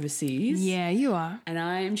traveling overseas. Yeah, you are. And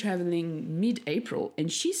I am traveling mid-April.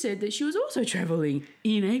 And she said that she was also traveling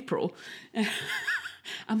in April.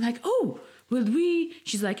 I'm like, oh, will we?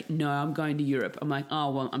 She's like, no, I'm going to Europe. I'm like,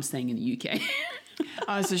 oh, well, I'm staying in the UK.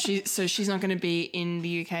 Oh, so she's not going to be in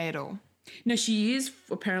the UK at all. No, she is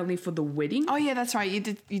apparently for the wedding. Oh yeah, that's right. You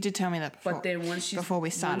did tell me that before. But then before we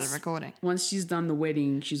started recording, once she's done the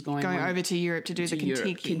wedding, she's going over to Europe to do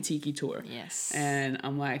the Kentucky tour. Yes. And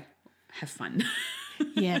I'm like, have fun.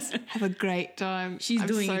 Yes, have a great time. She's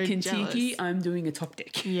doing so a Kentucky. jealous. I'm doing a Top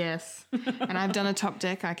Deck. Yes, and I've done a Top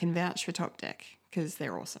Deck. I can vouch for Top Deck because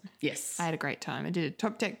they're awesome. Yes. I had a great time. I did a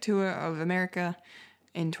Top Deck tour of America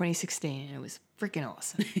in 2016, and it was freaking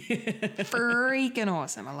awesome. Freaking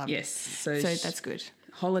awesome. I love it. Yes. So that's good.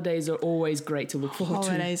 holidays are always great to look forward to.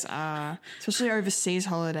 Holidays are, especially overseas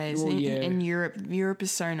holidays. In Europe. Europe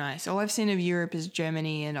is so nice. All I've seen of Europe is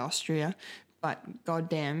Germany and Austria, but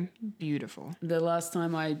goddamn beautiful. The last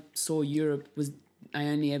time I saw Europe was I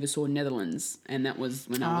only ever saw Netherlands, and that was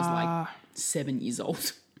when I was like 7 years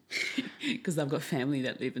old. Because I've got family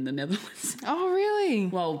that live in the Netherlands. Oh, really?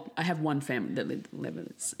 Well, I have one family that lives in the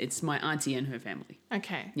Netherlands. It's my auntie and her family.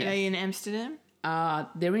 Okay. Yeah. Are they in Amsterdam?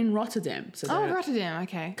 They're in Rotterdam. So they're Rotterdam.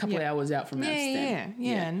 Okay. a couple of hours out from Amsterdam.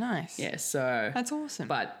 Yeah, nice. Yeah, so... That's awesome.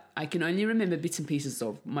 But I can only remember bits and pieces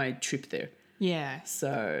of my trip there. Yeah.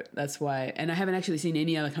 So that's why... And I haven't actually seen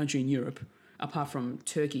any other country in Europe, apart from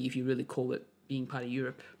Turkey, if you really call it being part of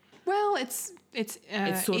Europe. Well, it's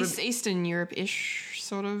sort of Eastern Europe-ish,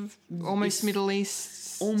 sort of, almost Middle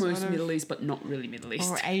East. Almost sort of, Middle East, but not really Middle East.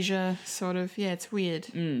 or Asia, sort of. Yeah, it's weird.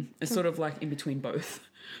 It's sort of like in between both.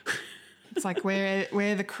 It's like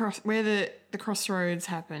where the crossroads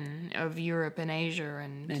happen of Europe and Asia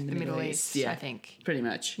and the Middle East. Yeah, I think. pretty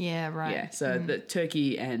much. Yeah, right. Yeah, so the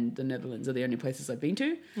Turkey and the Netherlands are the only places I've been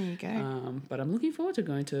to. There you go. But I'm looking forward to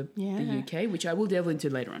going to Yeah. the UK, which I will delve into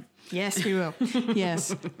later on. Yes, we will.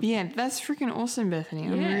 Yes. Yeah, that's freaking awesome, Bethany.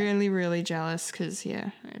 I'm Yeah. really, really jealous because,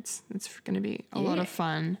 it's going to be a lot of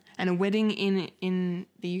fun. And a wedding in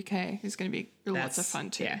the UK is going to be lots of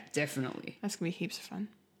fun too. Yeah, definitely. That's going to be heaps of fun.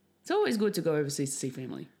 It's always good to go overseas to see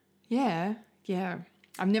family. Yeah.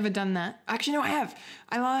 I've never done that. Actually, no, I have.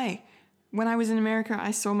 I lie. When I was in America,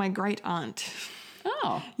 I saw my great aunt.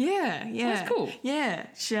 Oh. Yeah. That's cool. Yeah.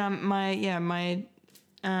 She, my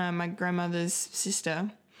grandmother's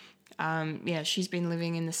sister. She's been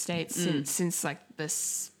living in the States since like the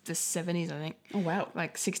 70s, I think. Oh, wow.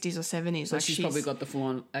 Like 60s or 70s. So she's probably got the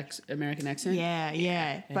full-on American accent?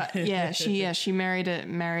 Yeah. But she married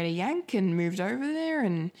a Yank and moved over there,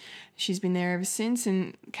 and she's been there ever since.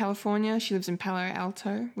 In California, she lives in Palo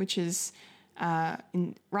Alto, which is right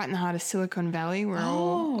in the heart of Silicon Valley, where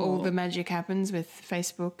all the magic happens with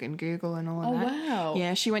Facebook and Google and all of that. Oh, wow.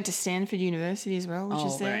 Yeah, she went to Stanford University as well, which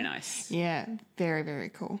is there. Very nice. Yeah, very, very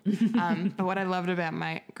cool. But what I loved about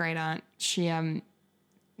my great aunt, she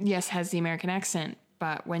has the American accent,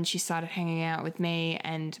 but when she started hanging out with me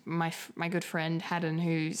and my good friend Haddon,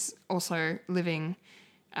 who's also living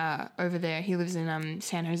over there, he lives in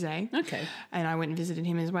San Jose. Okay. And I went and visited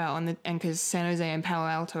him as well, and because San Jose and Palo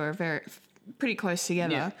Alto are pretty close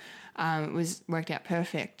together. It was worked out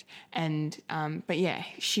perfect. And but yeah,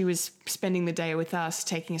 she was spending the day with us,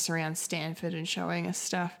 taking us around Stanford and showing us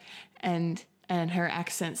stuff, and her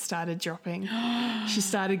accent started dropping. She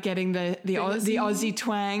started getting the Aussie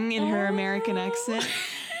twang in her American accent.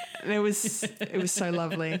 It was so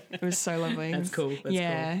lovely. It was so lovely. That's cool. That's cool.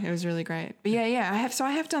 It was really great. But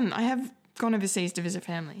I have gone overseas to visit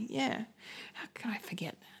family. Yeah. How could I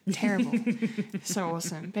forget that? Terrible. So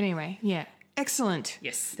awesome. But anyway, yeah. Excellent.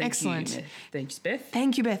 Yes. Excellent. Thanks, Beth.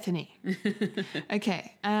 Thank you, Bethany.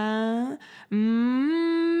 Okay.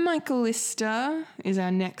 Michael Lister is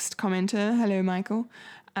our next commenter. Hello, Michael.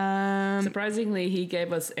 Surprisingly, he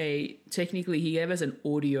gave us an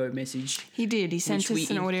audio message. He did. He sent us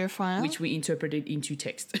an audio file. Which we interpreted into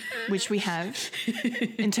text. Which we have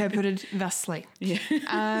interpreted thusly.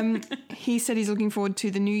 Yeah. He said he's looking forward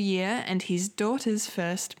to the new year and his daughter's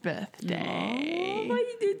first birthday. Oh,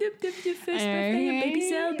 the first birthday of baby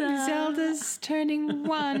Zelda. Zelda's turning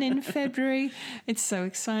 1 in February. It's so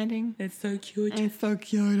exciting. It's so cute. It's so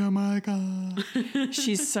cute. Oh my God.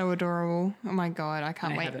 She's so adorable. Oh my God. I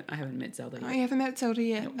can't wait. I haven't met Zelda yet. Oh, you haven't met Zelda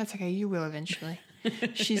yet? Nope. That's okay. You will eventually.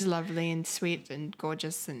 She's lovely and sweet and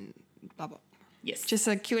gorgeous and blah, blah. Yes. Just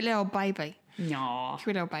a cute little baby. No.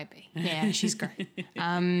 Cute little baby. Yeah, she's great.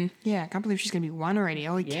 I can't believe she's going to be 1 already.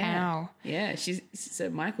 Holy cow. Yeah, so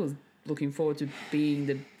Michael's looking forward to being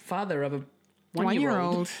the father of a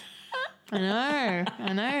 1-year-old. 1-year-old.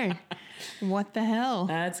 I know. What the hell?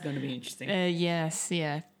 That's going to be interesting. Yes,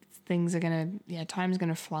 yeah. Time's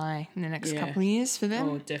gonna fly in the next couple of years for them.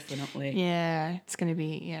 Oh, definitely. Yeah, it's gonna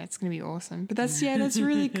be awesome. But that's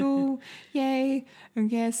really cool. Yay! I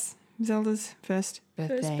guess Zelda's first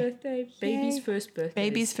birthday. First birthday. Baby's first birthday.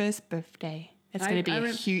 Baby's first birthday. It's gonna be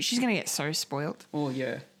huge. She's gonna get so spoiled. Oh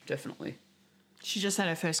yeah, definitely. She just had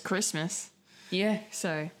her first Christmas. Yeah.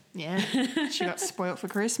 So yeah, she got spoiled for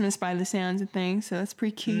Christmas by the sounds of things. So that's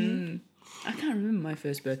pretty cute. I can't remember my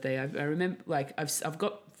first birthday. I remember like I've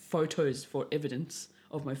got photos for evidence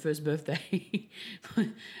of my first birthday.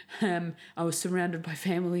 I was surrounded by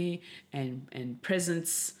family and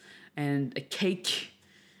presents and a cake,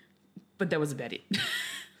 but that was about it.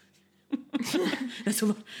 That's a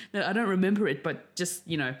lot. No, I don't remember it, but just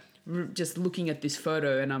just looking at this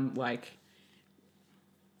photo and I'm like,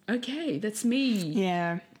 okay, that's me.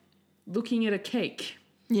 Yeah. Looking at a cake.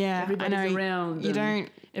 Yeah, Everybody's I know. around. You don't.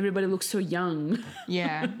 Everybody looks so young.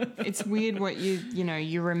 Yeah, it's weird what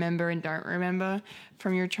you remember and don't remember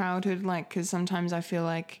from your childhood. Like, because sometimes I feel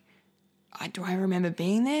like, do I remember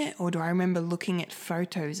being there, or do I remember looking at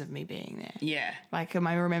photos of me being there? Yeah. Like, am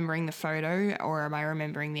I remembering the photo, or am I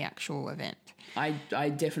remembering the actual event? I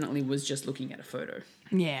definitely was just looking at a photo.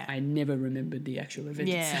 Yeah. I never remembered the actual event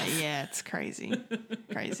itself. Yeah, it's crazy.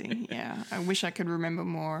 Crazy, yeah. I wish I could remember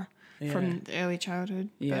more from early childhood.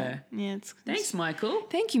 Yeah. But yeah, Thanks, Michael.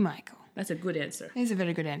 Thank you, Michael. That's a good answer. It's a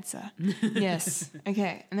very good answer. Yes.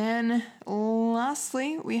 Okay. And then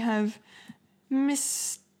lastly, we have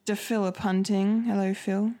Mr. Philip Hunting. Hello,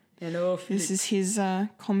 Phil. Hello, Philip. This is his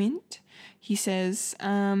comment. He says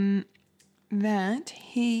that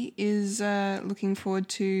he is looking forward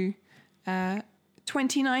to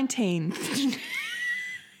 2019.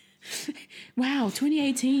 Wow,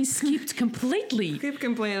 2018 skipped completely. Skip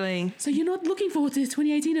completely. So you're not looking forward to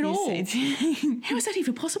 2018 at all? Yes, How is that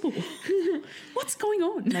even possible? What's going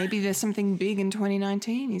on? maybe there's something big in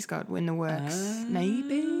 2019 he's got in the works.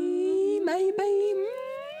 Maybe.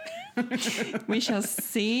 We shall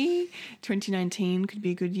see. 2019 could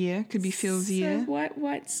be a good year. Could be Phil's year. So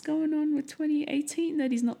what's going on with 2018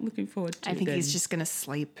 that he's not looking forward to? I think then? he's just gonna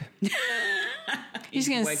sleep. He's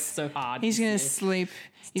worked so hard. He's gonna sleep.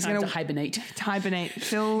 He's Time gonna to hibernate. hibernate.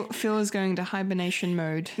 Phil is going to hibernation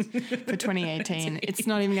mode for 2018. It's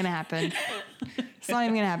not even gonna happen. It's not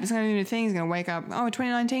even gonna happen. It's not even a thing. He's gonna wake up. Oh,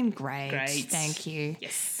 2019. Great. Thank you.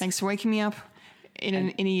 Yes. Thanks for waking me up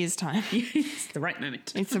in a year's time. It's the right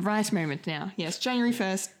moment. It's the right moment now. Yes, January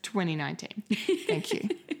 1st, 2019. Thank you.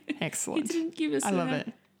 Excellent. He didn't give us I love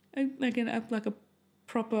it. like a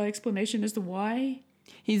proper explanation as to why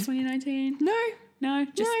He's 2019. no,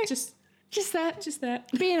 Just just that. that.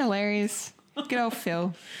 Being hilarious. Good old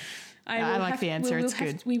Phil. I like the answer. It's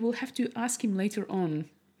good. We will have to ask him later on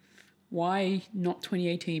why not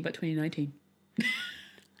 2018 but 2019.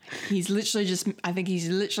 I think he's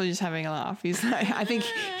literally just having a laugh. He's like, I think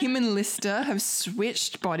him and Lister have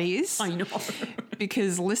switched bodies. I know.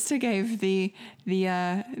 Because Lister gave the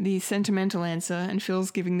sentimental answer and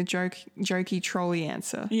Phil's giving the jokey trolly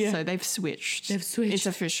answer. Yeah. So they've switched. It's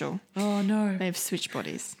official. Oh no. They've switched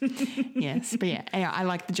bodies. Yes. But yeah, anyway, I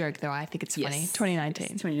like the joke though. I think it's funny. Yes. 2019.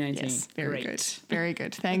 It's 2019. Yes. Very Great. good. Very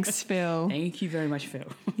good. Thanks, Phil. Thank you very much,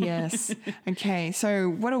 Phil. Yes. Okay. So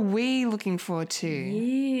what are we looking forward to?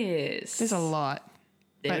 Yes. There's a lot.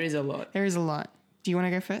 There is a lot. There is a lot. Do you want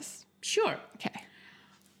to go first? Sure. Okay.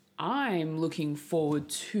 I'm looking forward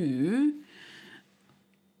to,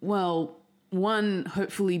 well, one,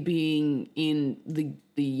 hopefully being in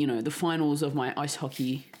the finals of my ice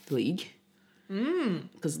hockey league.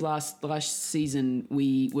 Because last season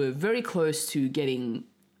we were very close to getting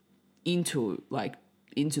into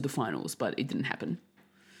the finals, but it didn't happen.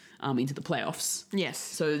 Into the playoffs. Yes.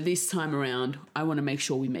 So this time around, I want to make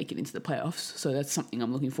sure we make it into the playoffs. So that's something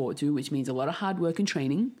I'm looking forward to, which means a lot of hard work and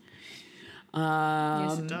training.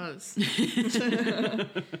 Yes, it does.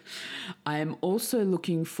 I'm also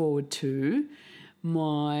looking forward to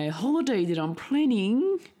my holiday that I'm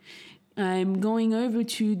planning. I'm going over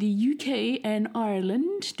to the UK and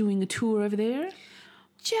Ireland, doing a tour over there.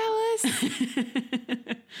 Jealous.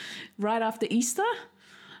 Right after Easter.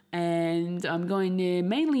 And I'm going there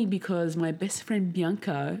mainly because my best friend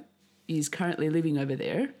Bianca is currently living over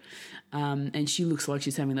there. And she looks like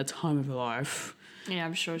she's having the time of her life. Yeah,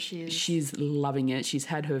 I'm sure she is. She's loving it. She's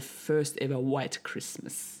had her first ever white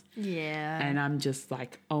Christmas. Yeah. And I'm just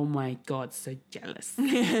like, oh my God, so jealous.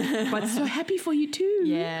 But so happy for you too.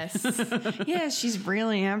 Yes. Yeah, she's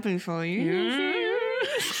really happy for you.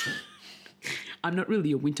 I'm not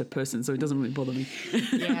really a winter person, so it doesn't really bother me.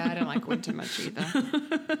 Yeah, I don't like winter much either.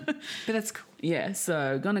 But that's cool. Yeah,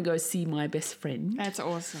 so gonna go see my best friend. That's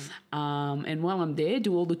awesome. And while I'm there,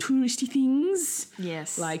 do all the touristy things.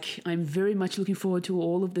 Yes. Like, I'm very much looking forward to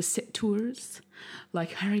all of the set tours,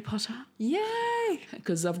 like Harry Potter. Yay!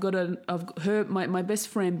 Because my best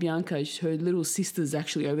friend Bianca, her little sister's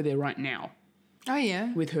actually over there right now Oh,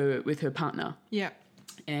 yeah. with her partner. Yeah.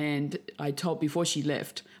 And before she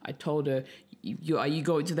left, I told her, are you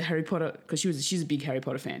going to the Harry Potter? Because she's a big Harry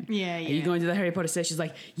Potter fan. Yeah, Are you going to the Harry Potter set? She's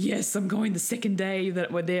like, yes, I'm going the second day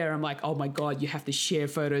that we're there. I'm like, oh my God, you have to share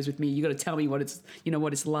photos with me. You got to tell me what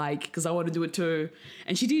it's like, because I want to do it too.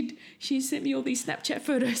 And she did. She sent me all these Snapchat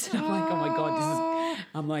photos, and I'm like, oh my God,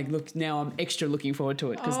 I'm like, look, now I'm extra looking forward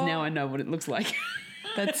to it, because now I know what it looks like.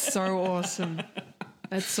 That's so awesome.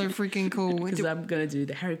 That's so freaking cool. Because I'm going to do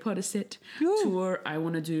the Harry Potter set tour. I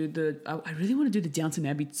want to do I really want to do the Downton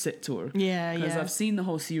Abbey set tour. Yeah, Because I've seen the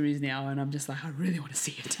whole series now, and I'm just like, I really want to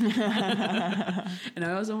see it. And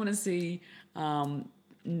I also want to see,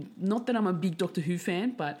 not that I'm a big Doctor Who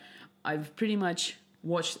fan, but I've pretty much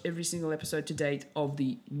watched every single episode to date of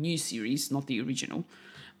the new series, not the original.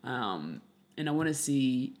 And I want to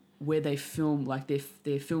see where they film, like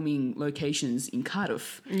they're filming locations in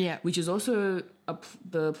Cardiff, which is also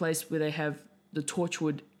the place where they have the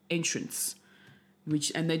Torchwood entrance,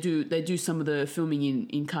 and they do some of the filming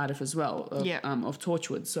in Cardiff as well of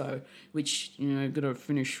Torchwood. So which gotta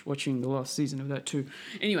finish watching the last season of that too.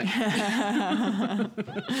 Anyway,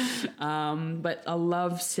 but I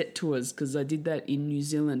love set tours, because I did that in New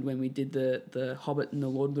Zealand when we did the Hobbit and the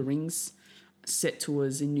Lord of the Rings set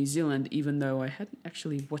tours in New Zealand, even though I hadn't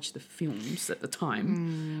actually watched the films at the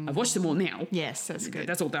time. I've watched them all now. Yes, that's good.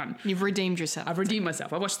 That's all done. You've redeemed yourself. I've redeemed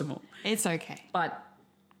myself. I watched them all. It's okay. But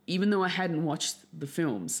even though I hadn't watched the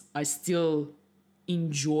films, I still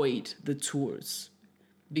enjoyed the tours,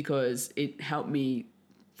 because it helped me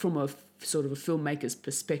from a sort of a filmmaker's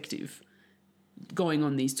perspective, going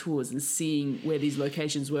on these tours and seeing where these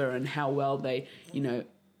locations were and how well they,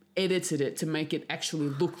 edited it to make it actually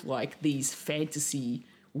look like these fantasy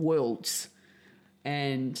worlds.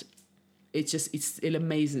 And it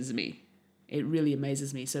amazes me. It really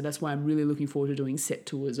amazes me. So that's why I'm really looking forward to doing set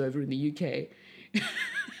tours over in the UK.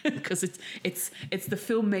 Because it's the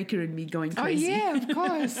filmmaker in me going crazy. Oh yeah, of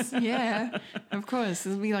course. Yeah, of course.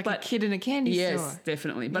 It'll be like a kid in a candy store. Yes,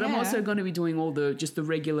 definitely. But I'm also going to be doing all the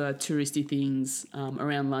regular touristy things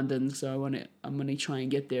around London. So I'm gonna try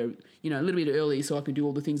and get there, a little bit early, so I can do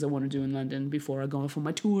all the things I want to do in London before I go off on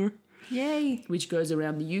my tour. Yay! Which goes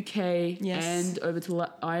around the UK and over to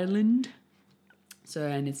Ireland. So,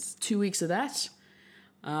 and it's 2 weeks of that.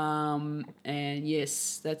 And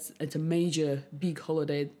yes, it's a major big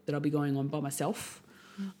holiday that I'll be going on by myself,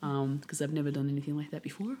 because I've never done anything like that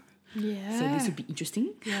before. Yeah. So this would be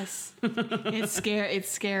interesting. Yes. It's scary. It's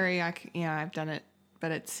scary. I've done it,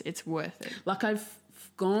 but it's worth it. Like, I've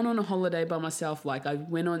gone on a holiday by myself. Like, I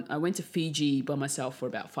went to Fiji by myself for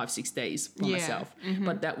about 5-6 days by myself. Mm-hmm.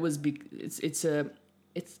 But that was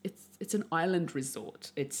it's an island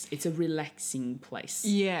resort. It's a relaxing place.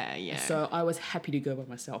 Yeah, yeah. So I was happy to go by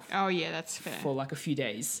myself. Oh yeah, that's fair. For like a few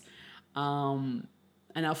days. And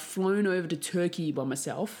I've flown over to Turkey by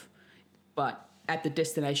myself, but at the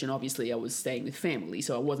destination, obviously, I was staying with family,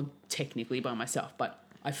 so I wasn't technically by myself, but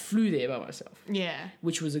I flew there by myself. Yeah.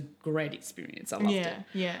 Which was a great experience. I loved it.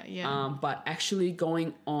 Yeah. But actually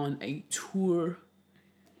going on a tour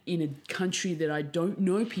in a country that I don't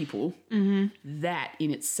know people, that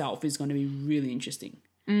in itself is going to be really interesting.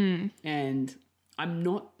 And I'm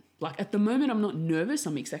not, like, at the moment, I'm not nervous.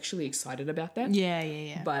 I'm actually excited about that.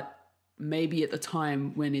 Yeah. But maybe at the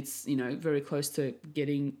time when it's, very close to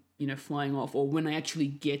getting, flying off, or when I actually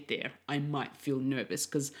get there, I might feel nervous,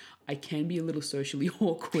 because I can be a little socially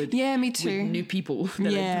awkward. Yeah, me too. With new people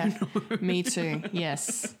that I don't know. Me too.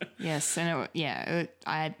 Yes. And I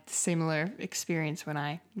had a similar experience when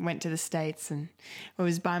I went to the States, and I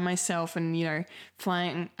was by myself, and,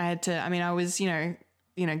 flying. I was,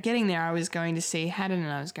 getting there, I was going to see Haddon,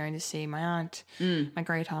 and I was going to see my aunt, my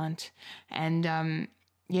great aunt. And,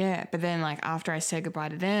 but then, like, after I said goodbye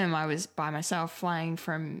to them, I was by myself flying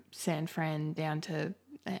from San Fran down to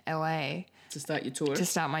LA. To start your tour? To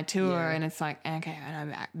start my tour. Yeah. And it's like, okay,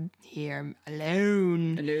 and I'm here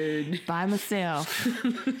alone. By myself.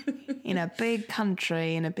 In a big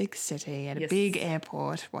country, in a big city, at a big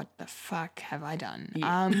airport. What the fuck have I done?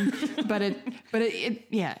 Yeah.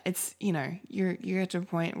 It's, you're at a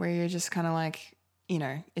point where you're just kind of like,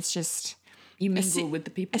 it's just... You mingle with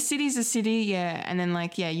the people. A city's a city, yeah. And then,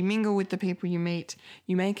 you mingle with the people you meet.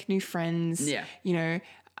 You make new friends. Yeah.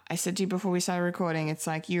 I said to you before we started recording, it's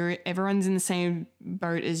like everyone's in the same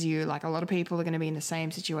boat as you. Like a lot of people are going to be in the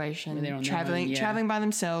same situation, they're on their traveling own, yeah. traveling by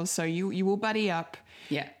themselves. So you will buddy up.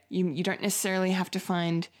 Yeah. You don't necessarily have to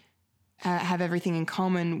have everything in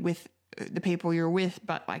common with the people you're with,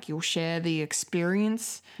 but like you'll share the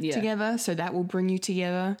experience together. So that will bring you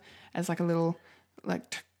together as like a little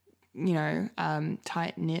like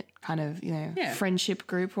tight knit kind of friendship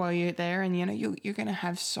group while you're there, and you're gonna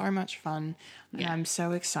have so much fun. And I'm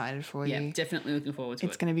so excited for you. Yeah, definitely looking forward to it.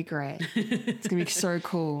 It's gonna be great. It's gonna be so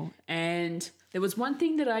cool. And there was one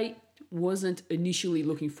thing that I wasn't initially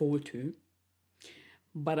looking forward to,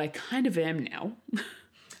 but I kind of am now.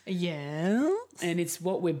 Yeah. And it's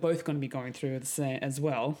what we're both going to be going through as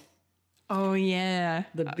well. Oh yeah,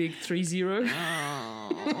 the big 3-0.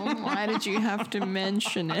 Oh, why did you have to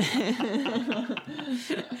mention it?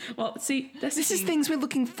 Well, see, this is things we're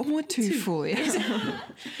looking forward to for you. But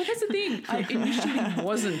that's the thing. I initially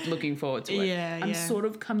wasn't looking forward to it. Yeah, I'm sort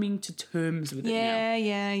of coming to terms with it now.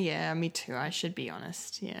 Yeah. Me too. I should be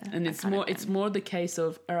honest. Yeah. And it's more the case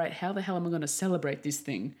of, all right, how the hell am I going to celebrate this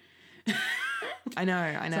thing? I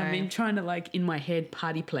know. So I've been trying to, like, in my head,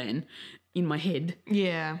 party plan in my head.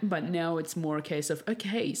 Yeah. But now it's more a case of,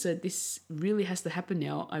 okay, so this really has to happen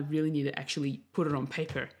now. I really need to actually put it on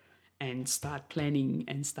paper and start planning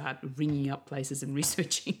and start ringing up places and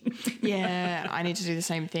researching. Yeah, I need to do the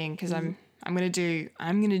same thing because I'm gonna do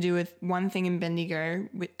one thing in Bendigo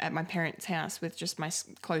at my parents' house with just my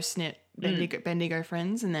close knit Bendigo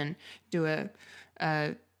friends, and then do a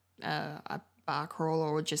bar crawl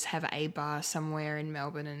or just have a bar somewhere in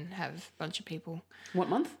Melbourne and have a bunch of people. What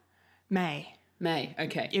month? May,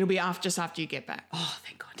 okay. It'll be just after you get back. Oh,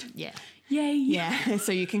 thank God. Yeah. Yay. Yeah,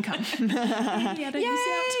 so you can come.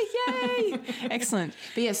 Yay. Excellent.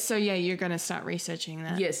 But yes, so yeah, you're going to start researching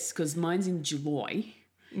that. Yes, because mine's in July.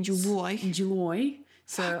 In July?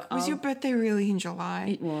 So was your birthday really in July?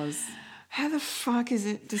 It was. How the fuck is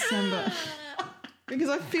it December? Because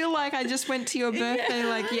I feel like I just went to your birthday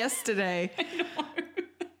like yesterday. I know.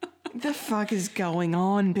 The fuck is going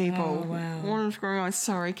on, people? Oh, wow. What is going on?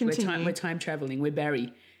 Sorry, continue. We're time traveling. We're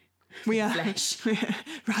Barry. We are. Flash.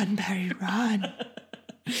 Run, Barry, run.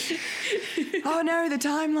 Oh no, the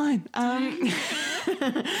timeline.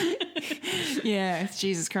 Yeah,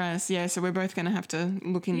 Jesus Christ. Yeah, so we're both going to have to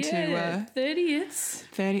look into 30th.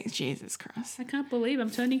 30. Jesus Christ. I can't believe I'm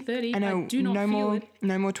turning 30. I know. I do not feel it.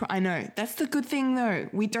 No more. I know. That's the good thing, though.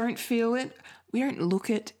 We don't feel it. We don't look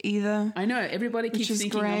it either. I know. Everybody keeps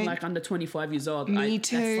thinking I'm like under 25 years old. Me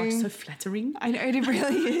too. That's like so flattering. I know. It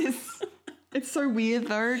really is. It's so weird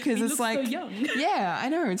though, because it's like, so young. Yeah, I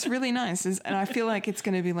know. It's really nice. And I feel like it's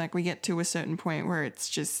going to be like we get to a certain point where it's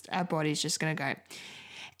just, our body's just going to go,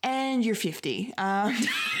 and you're 50. And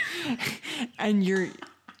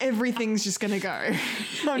everything's just going to go.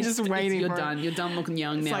 I'm just waiting you're for done. it. You're done looking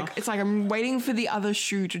young now. It's like I'm waiting for the other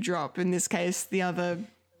shoe to drop. In this case, the other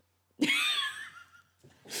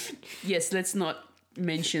Yes, let's not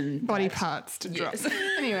mention body parts to drop.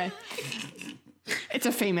 Anyway. It's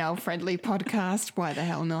a female-friendly podcast. Why the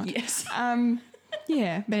hell not? Yes.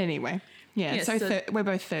 Yeah, but anyway. Yeah, Yes, so we're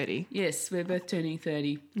both 30. Yes, we're both turning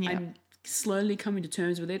 30. Yeah. I'm slowly coming to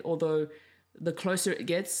terms with it, although the closer it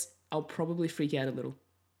gets, I'll probably freak out a little.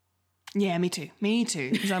 Yeah, me too.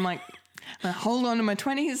 Because I'm like, I'm gonna hold on to my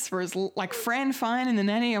 20s for like Fran Fine and the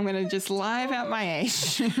Nanny. I'm going to just live out my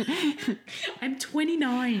age. I'm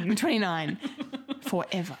 29. I'm 29.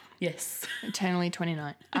 Forever. Yes. Eternally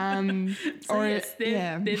 29. They're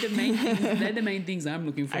the main things. They're the main things I'm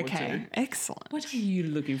looking forward to. Okay, excellent. What are you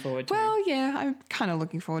looking forward to? Well, yeah, I'm kind of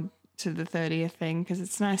looking forward to the 30th thing because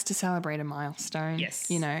it's nice to celebrate a milestone. Yes.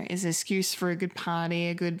 It's an excuse for a good party,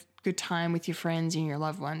 a good time with your friends and your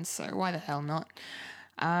loved ones. So why the hell not?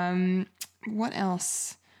 What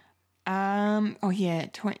else? Well,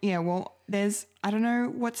 there's, I don't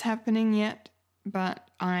know what's happening yet, but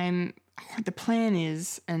the plan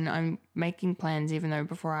is, and I'm making plans even though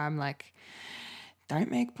before I'm like,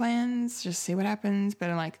 don't make plans, just see what happens.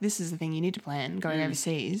 But I'm like, this is the thing you need to plan, going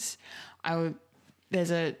overseas.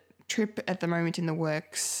 There's a trip at the moment in the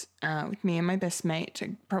works with me and my best mate.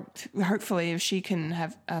 Hopefully if she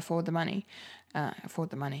can afford to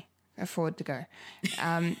go.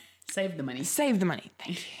 Save the money. Save the money,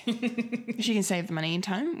 thank you. If she can save the money in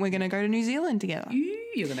time, we're going to go to New Zealand together.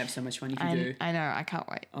 You're going to have so much fun if you do. I know, I can't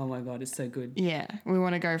wait. Oh my God, it's so good. Yeah, we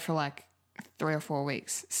want to go for like 3 or 4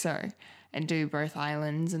 weeks, and do both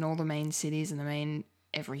islands and all the main cities and the main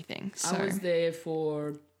everything. So I was there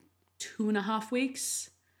for 2.5 weeks,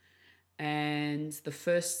 and the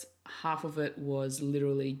first half of it was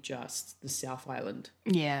literally just the South Island.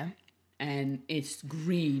 Yeah. and it's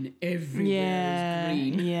green. Everywhere Yeah. is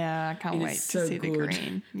green. Yeah. I can't And wait it's to so see the good.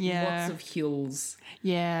 green. Yeah. Lots of hills.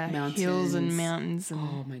 Yeah. Hills and mountains. mountains. And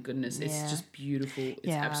Oh my goodness, it's Yeah. just beautiful. It's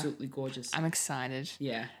Yeah. absolutely gorgeous. I'm excited.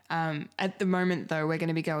 Yeah. At the moment, though, we're going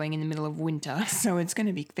to be going in the middle of winter, so it's going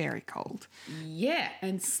to be very cold Yeah,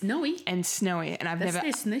 and snowy. and snowy. And That's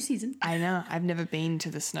their snow season. I know, I've never been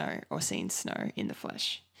to the snow or seen snow in the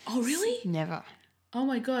flesh. Oh really? Never. Oh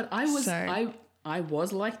my god, So- I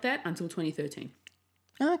was like that until 2013.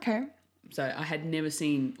 Okay. So I had never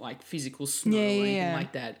seen like physical snow Yeah, or anything yeah.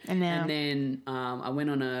 like that. And now- then I went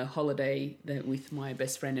on a holiday with my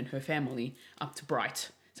best friend and her family up to Bright.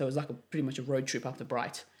 So it was like pretty much a road trip up to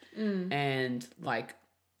Bright. And like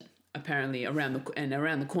apparently around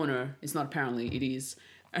the corner, it's not apparently, it is,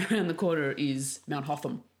 around the corner is Mount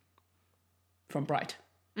Hotham from Bright.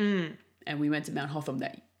 And we went to Mount Hotham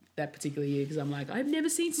that particular year because I'm like, I've never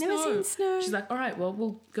seen snow. Never seen snow. She's like, all right, well,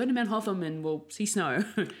 we'll go to Mount Hotham and we'll see snow.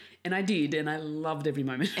 And I did, and I loved every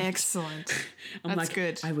moment. Excellent. I'm That's like,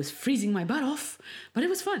 good. I was freezing my butt off, but it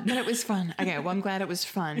was fun. But it was fun. Okay, well, I'm glad it was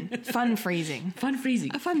fun. Fun freezing. Fun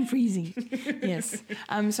freezing. Fun freezing. Yes.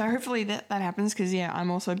 So hopefully that happens because, yeah,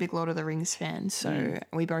 I'm also a big Lord of the Rings fan. So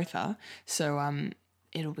we both are. So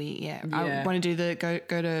it'll be, yeah. I Yeah. want to do go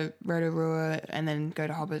to Rotorua and then go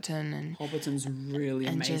to Hobbiton and Hobbiton's really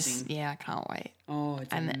amazing. just, yeah, I can't wait. Oh,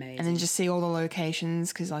 it's amazing. And then just see all the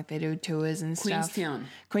locations because like they do tours and stuff.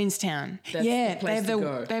 Queenstown. That's yeah, the place to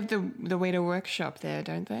go. they have the Weta workshop there,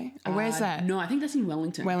 don't they? Or where's that? No, I think that's in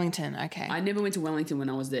Wellington. Wellington. Okay. I never went to Wellington when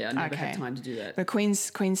I was there. I never had Okay. time to do that. But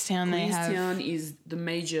Queenstown, they have. Queenstown is the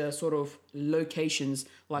major sort of locations,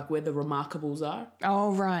 like where the Remarkables are.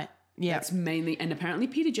 Oh right. Yeah. It's mainly, and apparently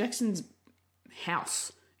Peter Jackson's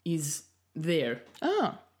house is there.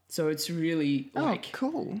 Oh. So it's really like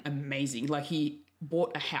cool. amazing. Like he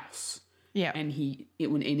bought a house. Yeah. And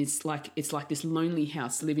it's like this lonely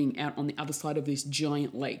house living out on the other side of this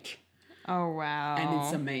giant lake. Oh wow. And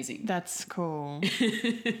it's amazing. That's cool.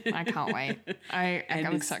 I can't wait.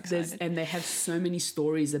 I'm so excited. And they have so many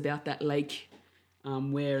stories about that lake,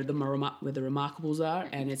 where the Remarkables are,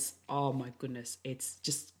 and it's, oh my goodness, it's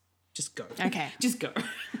just go. Okay. Just go.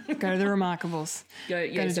 Go to the Remarkables.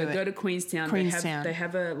 Go to Queenstown. Queenstown. They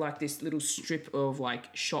have a like this little strip of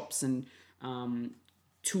like shops and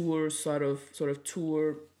tour sort of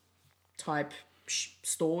tour type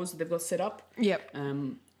stores that they've got set up. Yep.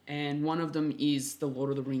 And one of them is the Lord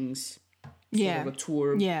of the Rings Yeah. sort of a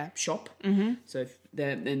tour Yeah. shop. Mm-hmm. So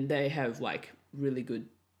they have like really good.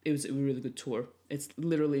 It was a really good tour. It's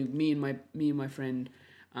literally me and my friend.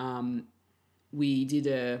 We did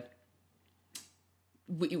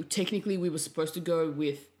technically we were supposed to go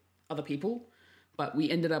with other people, but we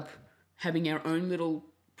ended up having our own little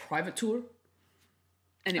private tour,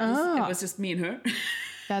 and it was just me and her.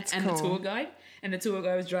 That's and cool. the tour guide. And the tour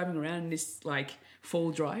guide was driving around in this like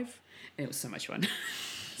fall drive, and it was so much fun.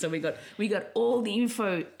 So we got all the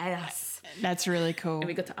info at us, That's really cool. and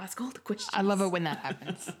we got to ask all the questions. I love it when that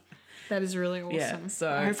happens. That is really awesome. Yeah,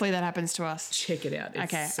 so- hopefully that happens to us. Check it out.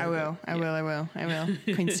 It's Okay, so I will. good. I will.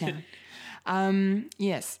 Queenstown.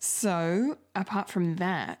 Yes. So apart from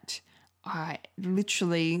that, I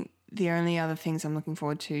literally the only other things I'm looking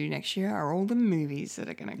forward to next year are all the movies that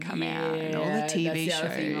are going to come out and all the TV that's the shows. other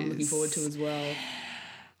thing I'm looking forward to as well.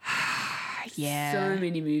 Yeah. So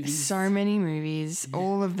many movies. So many movies.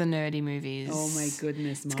 All of the nerdy movies. Oh my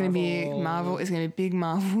goodness, It's going to be Marvel. It's going to be a big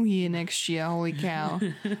Marvel year next year. Holy cow.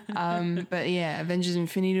 But yeah, Avengers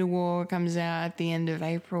Infinity War comes out at the end of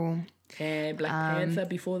April. Yeah, Black Panther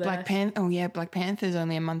before that. Black Panther's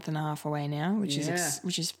only a month and a half away now, which is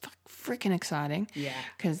freaking exciting. Yeah.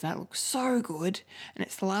 Because that looks so good. And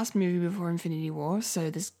it's the last movie before Infinity War, so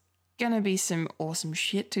there's going to be some awesome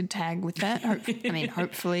shit to tag with that.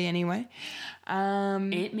 Hopefully anyway.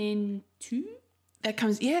 Ant-Man 2? That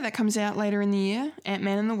comes out later in the year.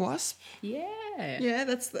 Ant-Man and the Wasp. Yeah. Yeah,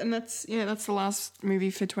 that's the last movie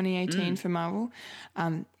for 2018 for Marvel.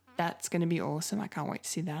 That's going to be awesome. I can't wait to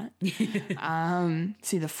see that.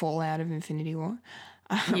 See the fallout of Infinity War.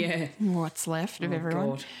 Yeah. What's left of everyone.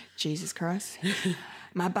 God. Jesus Christ.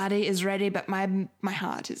 My body is ready, but my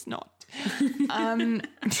heart is not.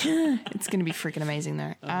 It's going to be freaking amazing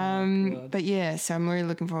though. But yeah, so I'm really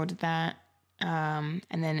looking forward to that. And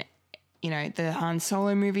then, the Han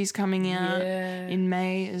Solo movie's coming out in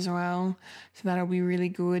May as well. So that'll be really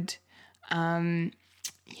good.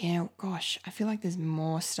 Yeah, gosh, I feel like there's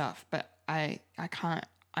more stuff, but I can't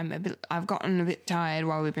I've gotten a bit tired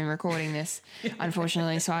while we've been recording this,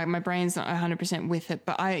 unfortunately. So my brain's not 100% with it.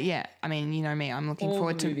 But I mean, you know me. I'm looking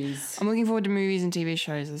forward to movies and TV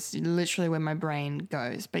shows. It's literally where my brain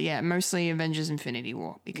goes. But yeah, mostly Avengers: Infinity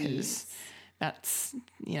War because that's,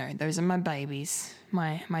 you know, those are my babies,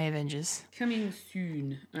 my Avengers. Coming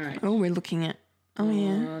soon. All right. Oh, we're looking at. Oh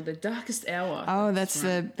yeah. The Darkest Hour. Oh, that's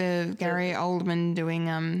right. the Gary Oldman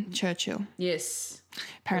doing Churchill. Yes.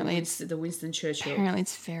 Apparently it's the Winston Churchill. Apparently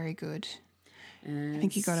it's very good. I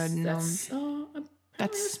think he got a nom.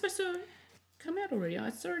 That's supposed to come out already.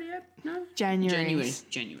 It's already out. No. January.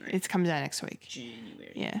 It comes out next week.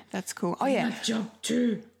 January. Yeah, that's cool. Oh yeah. Job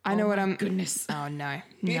 2. I know what I'm. Goodness. Oh no.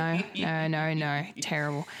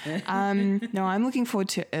 Terrible. No, I'm looking forward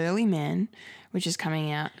to Early Man, which is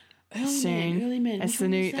coming out soon. Early Man. That's the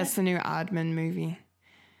new Aardman movie.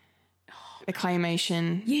 The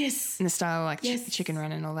claymation. Yes. In the style like Chicken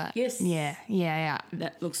Run and all that. Yes. Yeah.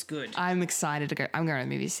 That looks good. I'm excited to go. I'm going to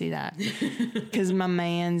the movie to see that because my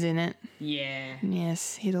man's in it. Yeah.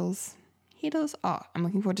 Yes, Hiddles. Oh, I'm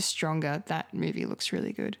looking forward to Stronger. That movie looks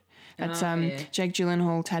really good. That's Jake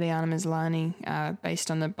Gyllenhaal, Tatiana Maslany, based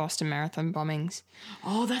on the Boston Marathon bombings.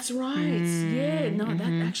 Oh, that's right. Yeah, no,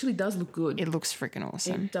 that actually does look good. It looks freaking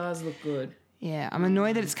awesome. It does look good. Yeah, I'm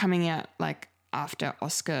annoyed that it's coming out like after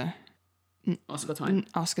Oscar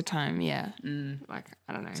time, yeah. Like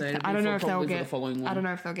I don't know. So I don't know if they'll get. The following one. I don't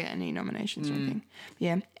know if they'll get any nominations or anything.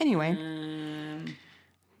 Yeah. Anyway.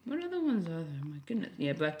 What other ones are there? My goodness.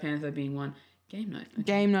 Yeah, Black Panther being one. Game Night. Okay.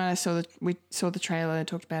 Game Night. We saw the trailer. I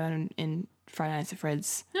talked about it in Friday Nights at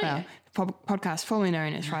Fred's. Podcast formerly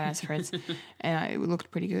known as Friday Nights at Fred's, and it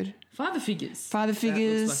looked pretty good. Father Figures. That looks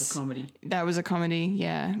like a comedy. That was a comedy.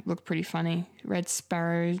 Yeah, looked pretty funny. Red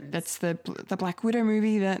Sparrow. That's the Black Widow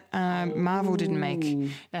movie that Marvel didn't make.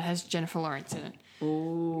 That has Jennifer Lawrence in it.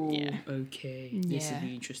 Oh, yeah. Okay. This will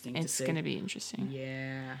be interesting to see. It's going to be interesting.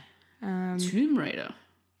 Yeah. Tomb Raider.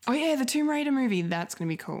 Oh yeah, the Tomb Raider movie. That's going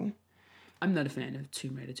to be cool. I'm not a fan of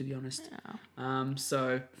Tomb Raider, to be honest. No.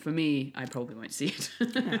 So for me, I probably won't see it.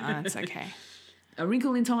 No, that's okay. A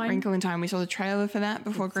Wrinkle in Time. We saw the trailer for that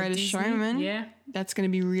before Greatest Showman. Yeah. That's going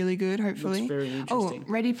to be really good, hopefully. Looks very interesting.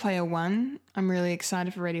 Oh, Ready Player One. I'm really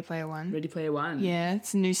excited for Ready Player One. Ready Player One? Yeah,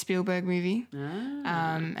 it's a new Spielberg movie.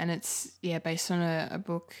 Ah. And it's, based on a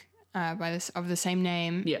book of the same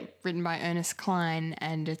name, written by Ernest Cline,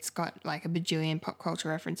 and it's got like a bajillion pop culture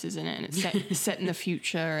references in it, and it's set in the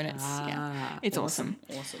future, and it's awesome.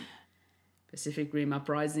 Awesome. Pacific Rim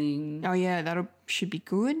Uprising. Oh yeah, that should be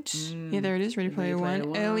good. Yeah, there it is. Ready Player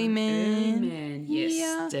One. Early Man.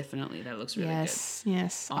 Yes, definitely. That looks really good.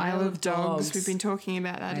 Yes. Isle of Dogs. We've been talking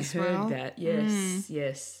about that as well. I heard that.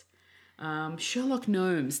 Yes. Sherlock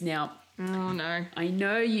Gnomes. Now. Oh no! I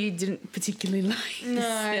know you didn't particularly like the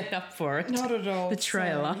setup for it. Not at all. The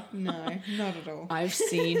trailer. Sorry. No, not at all. I've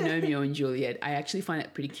seen Romeo and Juliet. I actually find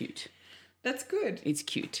it pretty cute. That's good. It's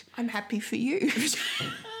cute. I'm happy for you.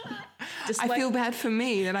 I feel bad for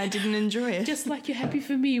me that I didn't enjoy it. Just like you're happy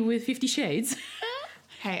for me with 50 Shades.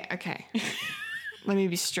 Hey, okay. Let me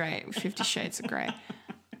be straight with 50 Shades of Grey.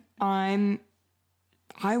 I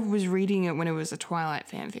was reading it when it was a Twilight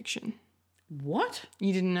fan fiction. What?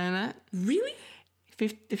 You didn't know that? Really?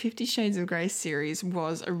 The 50 Shades of Grey series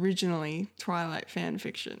was originally Twilight fan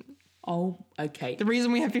fiction. Oh, okay. The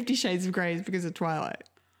reason we have 50 Shades of Grey is because of Twilight.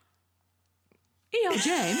 E.L.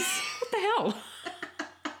 James? What the hell?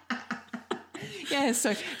 Yeah,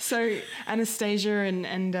 so Anastasia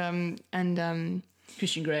and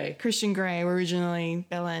Christian Grey were originally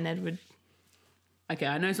Bella and Edward. Okay,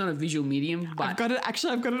 I know it's not a visual medium, but I've got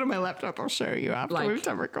it on my laptop. I'll show you after we've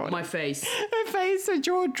done recording. My face. Her face, her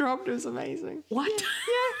jaw dropped. It was amazing. What?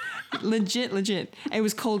 Yeah. Legit. It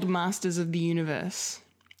was called Masters of the Universe.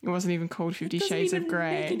 It wasn't even called 50 Shades of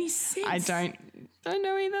Grey. Make any sense. I don't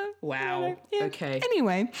know either. Wow. Yeah. Okay.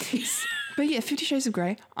 Anyway, but yeah, 50 Shades of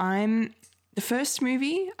Grey. The first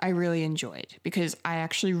movie I really enjoyed because I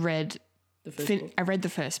actually read the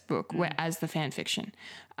first book as the fan fiction.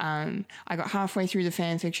 I got halfway through the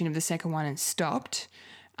fan fiction of the second one and stopped.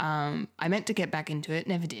 I meant to get back into it,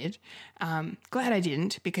 never did. Glad I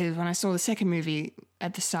didn't, because when I saw the second movie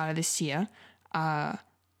at the start of this year,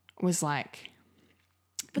 was like,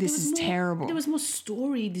 this is terrible. There was more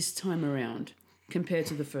story this time around compared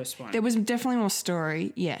to the first one. There was definitely more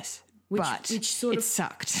story, yes. Which sort of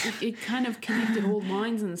sucked. It kind of connected all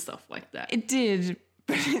lines and stuff like that. It did,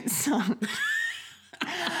 but it sucked.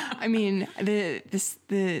 I mean, this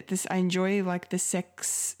I enjoy like the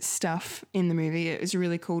sex stuff in the movie. It was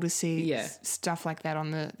really cool to see stuff like that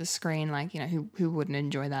on the screen. Like, you know, who wouldn't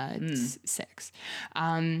enjoy that? It's sex,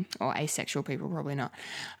 or asexual people probably not.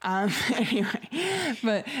 Anyway,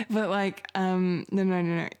 but like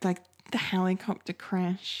no, like the helicopter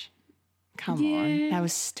crash. Come on, that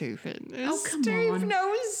was stupid. Come on. No,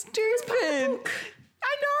 it was stupid.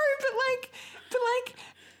 I know, but like,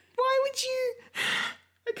 why would you?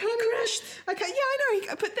 I can't. He crashed. I can't. Yeah, I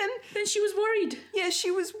know. But Then she was worried. yeah, she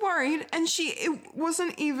was worried, and it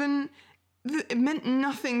wasn't even. It meant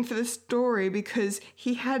nothing for the story because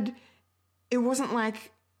he had. It wasn't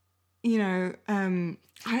like, you know. I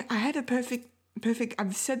had a perfect.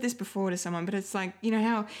 I've said this before to someone, but it's like, you know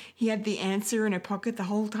how he had the answer in her pocket the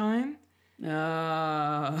whole time.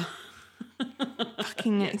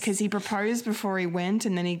 Fucking because he proposed before he went,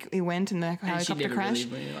 and then he went and the helicopter crashed.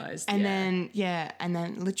 Really realized, and then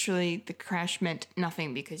literally the crash meant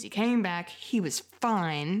nothing because he came back, he was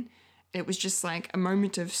fine. It was just like a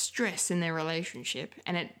moment of stress in their relationship,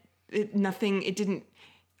 and it didn't,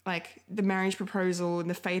 like, the marriage proposal and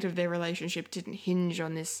the fate of their relationship didn't hinge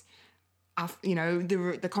on this, you know,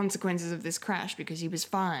 the consequences of this crash because he was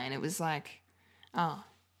fine. It was like, oh,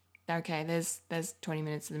 okay, there's 20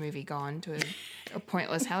 minutes of the movie gone to a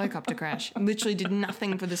pointless helicopter crash. Literally did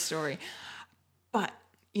nothing for the story. But,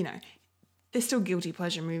 you know, they're still guilty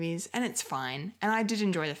pleasure movies, and it's fine. And I did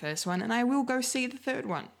enjoy the first one, and I will go see the third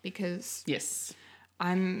one because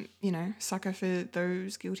I'm, you know, sucker for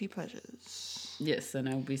those guilty pleasures. Yes, and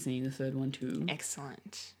I'll be seeing the third one too.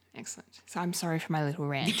 Excellent. So I'm sorry for my little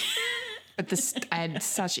rant. But I had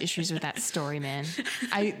such issues with that story, man.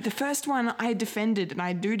 The first one I defended, and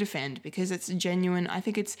I do defend because it's genuine. I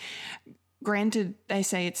think it's, granted, they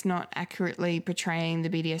say it's not accurately portraying the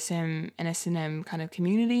BDSM and S&M kind of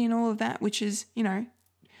community and all of that, which is, you know,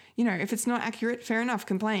 if it's not accurate, fair enough,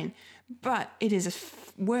 complain. But it is a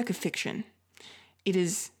work of fiction. It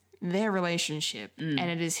is their relationship, and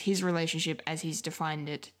it is his relationship as he's defined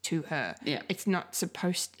it to her. Yeah. It's not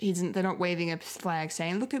they're not waving a flag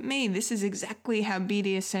saying, look at me, this is exactly how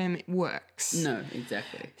BDSM works. No,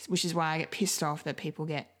 exactly. Which is why I get pissed off that people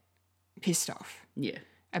get pissed off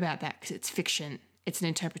about that, because it's fiction. It's an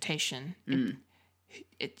interpretation.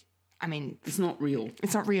 I mean... It's not real.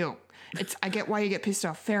 It's not real. I get why you get pissed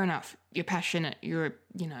off. Fair enough. You're passionate. You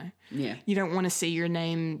know. Yeah. You don't want to see your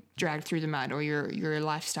name dragged through the mud or your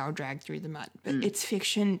lifestyle dragged through the mud. But it's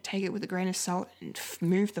fiction. Take it with a grain of salt and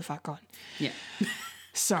move the fuck on. Yeah.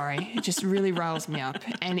 Sorry. It just really riles me up.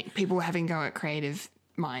 And people having go at creative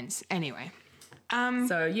minds. Anyway.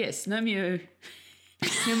 So, yes, Romeo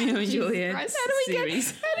and Juliet Christ,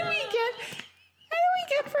 series. How do we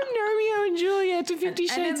get from Romeo and Juliet to 50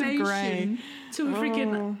 Shades of Grey? To a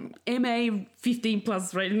freaking MA 15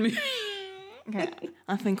 plus rated movie. Okay,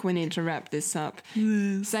 I think we need to wrap this up.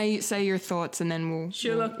 Say your thoughts, and then we'll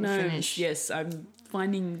Sherlock Gnomes. finish. Yes, I'm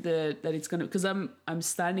finding that it's gonna, because I'm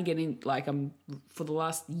starting to get in, like, for the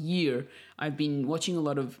last year I've been watching a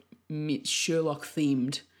lot of Sherlock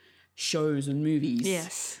themed shows and movies.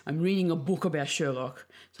 Yes. I'm reading a book about Sherlock,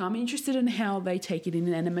 so I'm interested in how they take it in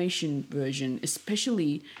an animation version,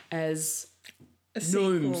 especially as A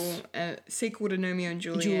Gnomes. sequel to Romeo and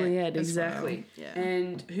Juliet. Juliet, as exactly. well. Yeah.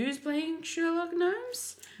 And who's playing Sherlock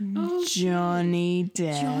Gnomes? Oh, Johnny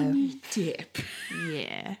Depp. Johnny Depp.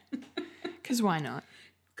 Yeah. Because why not?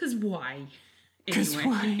 Because why? Because Anyway.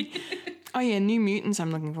 why? Oh yeah, New Mutants.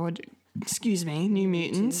 I'm looking forward to. Excuse me, New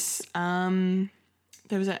Mutants.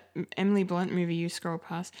 There was that Emily Blunt movie you scroll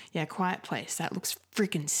past. Yeah, Quiet Place. That looks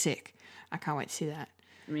freaking sick. I can't wait to see that.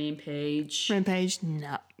 Rampage. Rampage.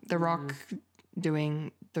 No. The Rock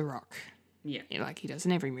doing The Rock. Yeah. Like he does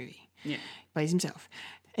in every movie. Yeah. Plays himself.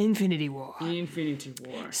 Infinity War. Infinity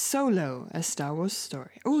War. Solo, a Star Wars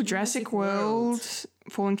story. Oh, Jurassic World,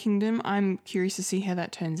 Fallen Kingdom. I'm curious to see how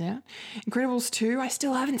that turns out. Incredibles 2. I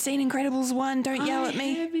still haven't seen Incredibles 1. Don't yell at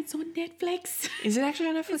me. It's on Netflix. Is it actually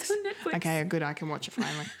on Netflix? It's on Netflix. Okay, good. I can watch it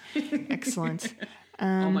finally. Excellent.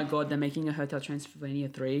 Oh my god, they're making a Hotel Transylvania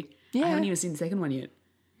 3. Yeah. I haven't even seen the second one yet.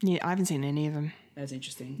 Yeah, I haven't seen any of them. That's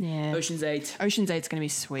interesting. Yeah. Ocean's 8. Ocean's 8's going to be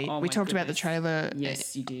sweet. Oh We my talked about the goodness. trailer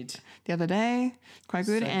Yes, you did. the other day. Quite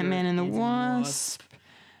good. So Ant-Man good. and the Ant-Man and the Wasp.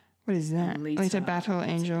 What is that? Alita Battle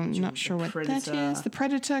Angel. Not The sure what that Predator. is. The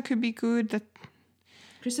Predator could be good.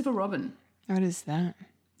 Christopher Robin. What is that?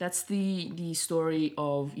 That's the story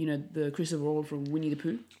of, the Christopher Robin from Winnie the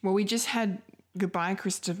Pooh. Well, we just had Goodbye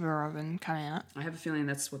Christopher Robin come out. I have a feeling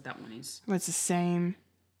that's what that one is. Well, it's the same.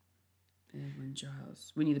 Edwin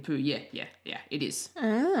Giles. Winnie the Pooh. Yeah, it is.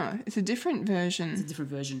 Oh, it's a different It's a version. different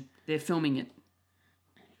version. They're filming it.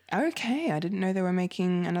 Okay, I didn't know they were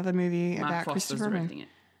making another movie Mark about Foster's Christopher directing Robin. it.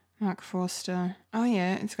 Mark Forster. Oh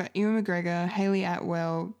yeah, it's got Ewan McGregor, Hayley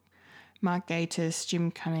Atwell, Mark Gatiss,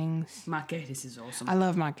 Jim Cummings. Mark Gatiss is awesome. I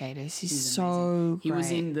love Mark Gatiss. He's so amazing. great. He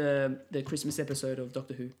was in the Christmas episode of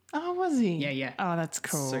Doctor Who. Oh, was he? Yeah. Oh, that's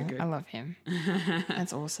cool. So good. I love him.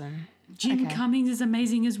 That's awesome. Jim Okay. Cummings is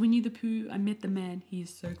amazing as Winnie the Pooh. I met the man. He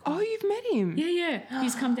is so cool. Oh, you've met him? Yeah.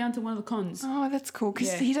 He's come down to one of the cons. Oh, that's cool because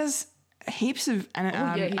Yeah. he does heaps of He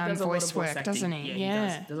does a lot voice of work, acting. doesn't he?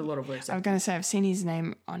 Yeah, he does a lot of voice I was acting. going to say I've seen his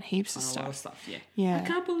name on heaps of A lot of stuff. stuff, yeah. Yeah. I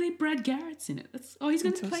can't believe Brad Garrett's in it. He's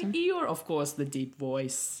going to play awesome. Eeyore. Of course, the deep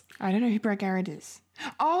voice. I don't know who Brad Garrett is.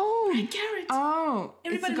 Oh, Brad Garrett. oh,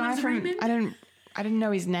 Everybody it's the guy loves from. Raymond. I didn't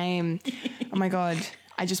know his name. Oh my god.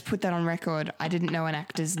 I just put that on record. I didn't know an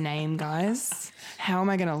actor's name, guys. How am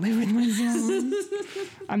I going to live with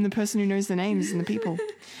myself? I'm the person who knows the names and the people.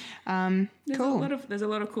 Cool. There's a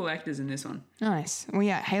lot of cool actors in this one. Nice. Well,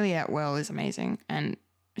 yeah, Hayley Atwell is amazing, and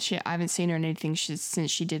I haven't seen her in anything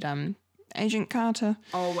since she did Agent Carter.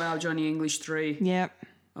 Oh wow, Johnny English 3. Yep.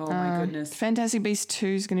 Oh my goodness. Fantastic Beasts 2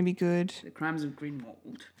 is going to be good. The Crimes of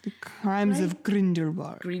Grindelwald. Crimes of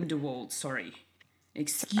Grindelwald. Grindelwald, sorry.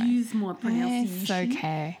 Excuse my pronunciation. It's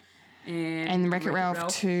okay. And Wreck-It Ralph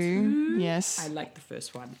 2. Yes. I like the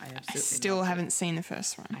first one. I absolutely Still love haven't seen the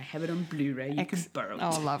first one. it. I have it on Blu-ray. You can borrow it.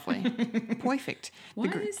 Oh, lovely. Perfect. Why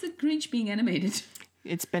is the Grinch being animated?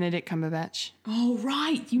 It's Benedict Cumberbatch. Oh,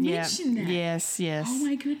 right. You Yeah. mentioned that. Yes. Oh,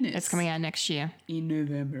 my goodness. It's coming out next year. in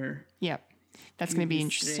November. Yep. That's going to be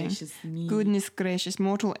Goodness interesting. gracious me. Goodness gracious.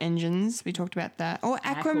 Mortal Engines. We talked about that. Oh,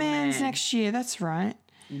 Aquaman's Aquaman. next year. That's right.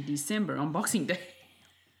 In December, on Boxing Day.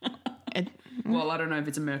 It, Well, I don't know if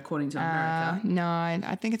it's according to America. no,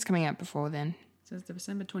 I think it's coming out before then. So it's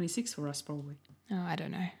December 26th for us, probably. Oh, I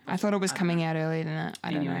don't know. I thought it was coming out earlier than that.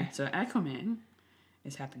 I don't know. Anyway, so Aquaman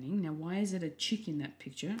is happening. Now, why is it a chick in that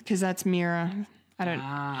picture? Because that's Mira. They don't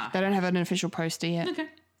have an official poster yet. Okay,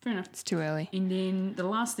 fair enough. It's too early. And then the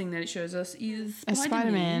last thing that it shows us is A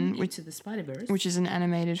Spider-Man, into the Spider-Verse. Which is an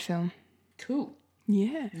animated film. Cool.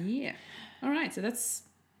 Yeah. Yeah. All right, so that's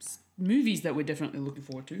movies that we're definitely looking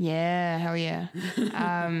forward to. Yeah, hell yeah.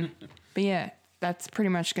 But yeah, that's pretty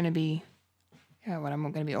much going to be what I'm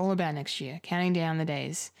going to be all about next year. Counting down the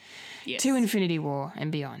days Yes. to Infinity War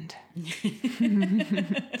and beyond.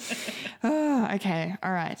 Oh, okay,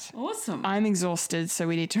 all right. Awesome. I'm exhausted, so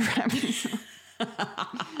we need to wrap this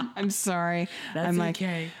up. I'm sorry. That's I'm like,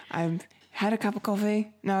 okay. I've had a cup of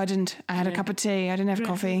coffee. No, I didn't. I had a cup of tea. I didn't have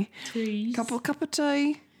coffee. Trees. Cup of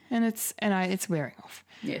tea, and it's wearing off.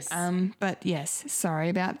 Yes. But yes, sorry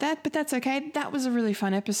about that, but that's okay. That was a really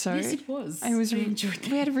fun episode. Yes, it was. I enjoyed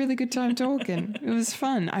that. We had a really good time talking. It was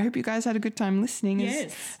fun. I hope you guys had a good time listening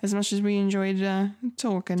Yes. as much as we enjoyed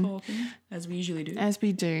talking. As we usually do. As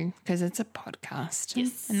we do, because it's a podcast.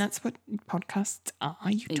 Yes. And that's what podcasts are.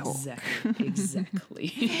 You talk.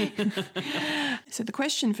 Exactly. So the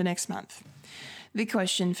question for next month.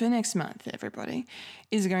 Everybody,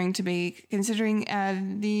 is going to be, considering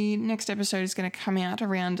the next episode is going to come out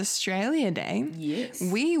around Australia Day. Yes.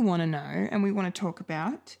 We want to know, and we want to talk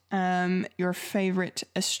about your favourite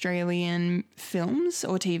Australian films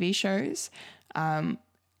or TV shows,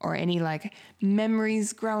 or any like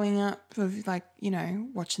memories growing up of like,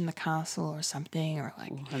 watching The Castle or something, or like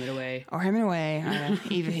Home and Away. I don't know,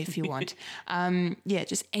 even if you want.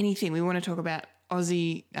 Just anything. We want to talk about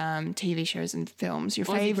Aussie TV shows and films. Your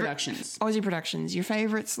Aussie favorite productions. Aussie productions. Your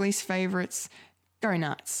favorites, least favorites. Go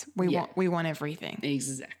nuts. We want everything.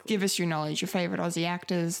 Exactly. Give us your knowledge. Your favorite Aussie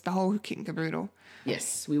actors. The whole kit and caboodle.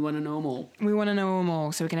 Yes, we want to know them all. We want to know them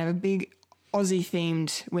all, so we can have a big Aussie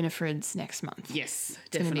themed Winifred's next month. Yes, It's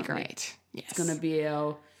definitely. going to be great. Yes. It's going to be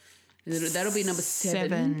that'll be number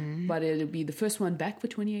 7, but it'll be the first one back for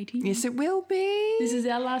 2018. Yes, it will be. This is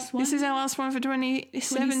our last one. This is our last one for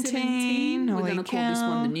 2017. We're Holy going to call this one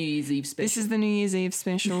cow. the New Year's Eve special. This is the New Year's Eve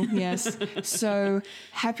special, yes. So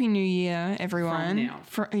happy New Year, everyone.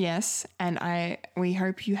 From now. Yes, and we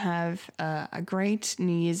hope you have a great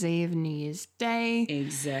New Year's Eve, New Year's Day.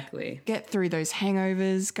 Exactly. Get through those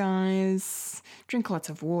hangovers, guys. Drink lots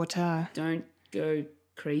of water. Don't go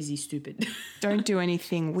crazy stupid. Don't do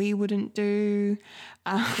anything we wouldn't do.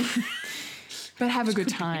 But have a good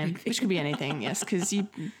time, which could be anything, yes, because you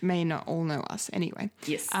may not all know us anyway.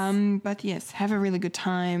 Yes. But yes, have a really good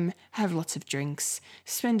time, have lots of drinks,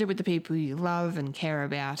 spend it with the people you love and care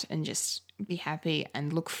about, and just be happy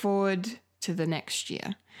and look forward to the next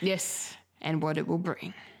year Yes. and what it will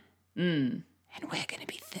bring. And we're going to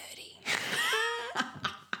be 30.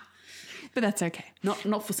 But that's okay.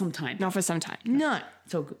 Not for some time. Not for some time. No.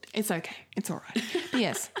 It's all good. It's okay. It's all right.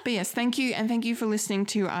 But yes, thank you. And thank you for listening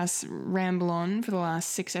to us ramble on for the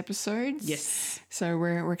last 6 episodes. Yes. So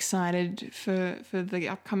we're excited for the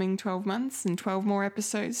upcoming 12 months and 12 more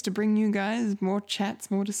episodes to bring you guys more chats,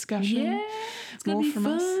 more discussion. Yeah. It's going to be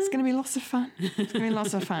fun. It's going to be lots of fun. It's going to be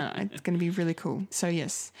lots of fun. It's going to be really cool. So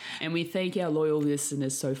yes. And we thank our loyal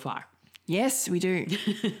listeners so far. Yes, we do.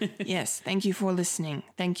 Yes. Thank you for listening.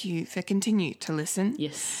 Thank you for continue to listen.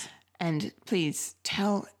 Yes. And please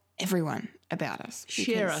tell everyone about us.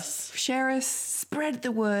 Share us. Share us. Spread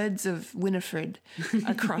the words of Winifred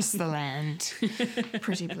across the land.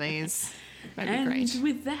 Pretty please. That'd be great.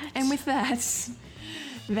 And with that,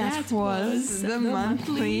 that was the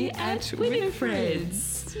monthly at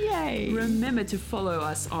Winifred's. Yay. Remember to follow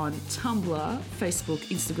us on Tumblr, Facebook,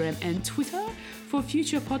 Instagram, and Twitter for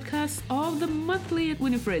future podcasts of the monthly at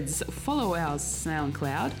Winifred's. Follow our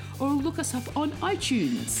SoundCloud or look us up on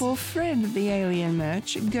iTunes. For Fred the Alien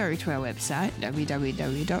merch, go to our website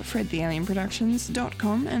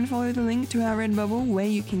www.fredthealienproductions.com and follow the link to our Redbubble where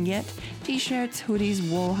you can get t-shirts, hoodies,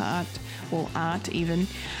 wall art even,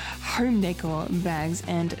 home decor, bags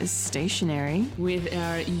and stationery. With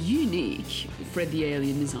our unique Fred the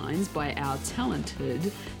Alien designs by our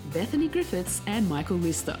talented Bethany Griffiths and Michael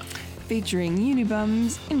Lister. Featuring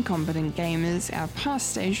Unibums, Incompetent Gamers, our past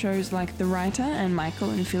stage shows like The Writer and Michael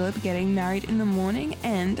and Philip Getting Married in the Morning,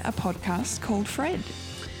 and a podcast called Fred.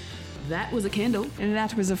 That was a candle. And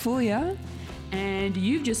that was a full year. And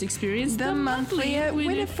you've just experienced the monthly at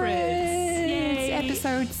Winifred's. Yay.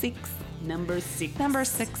 Episode 6. Number 6.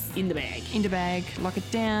 In the bag. In the bag. Lock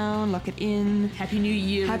it down, lock it in. Happy New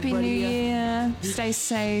Year. Happy New Year. Stay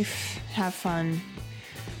safe. Have fun.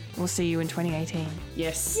 We'll see you in 2018.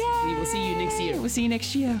 Yes. Yay! We will see you next year. We'll see you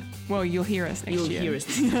next year. Well, you'll hear us next year. You'll hear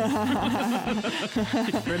us.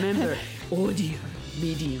 Remember, audio,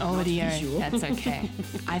 medium, audio. not visual. That's okay.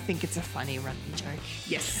 I think it's a funny running joke.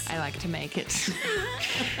 Yes. I like to make it.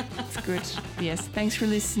 It's good. Yes. Thanks for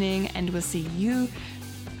listening, and we'll see you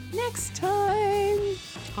next time.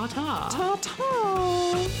 Ta-ta.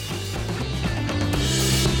 Ta-ta.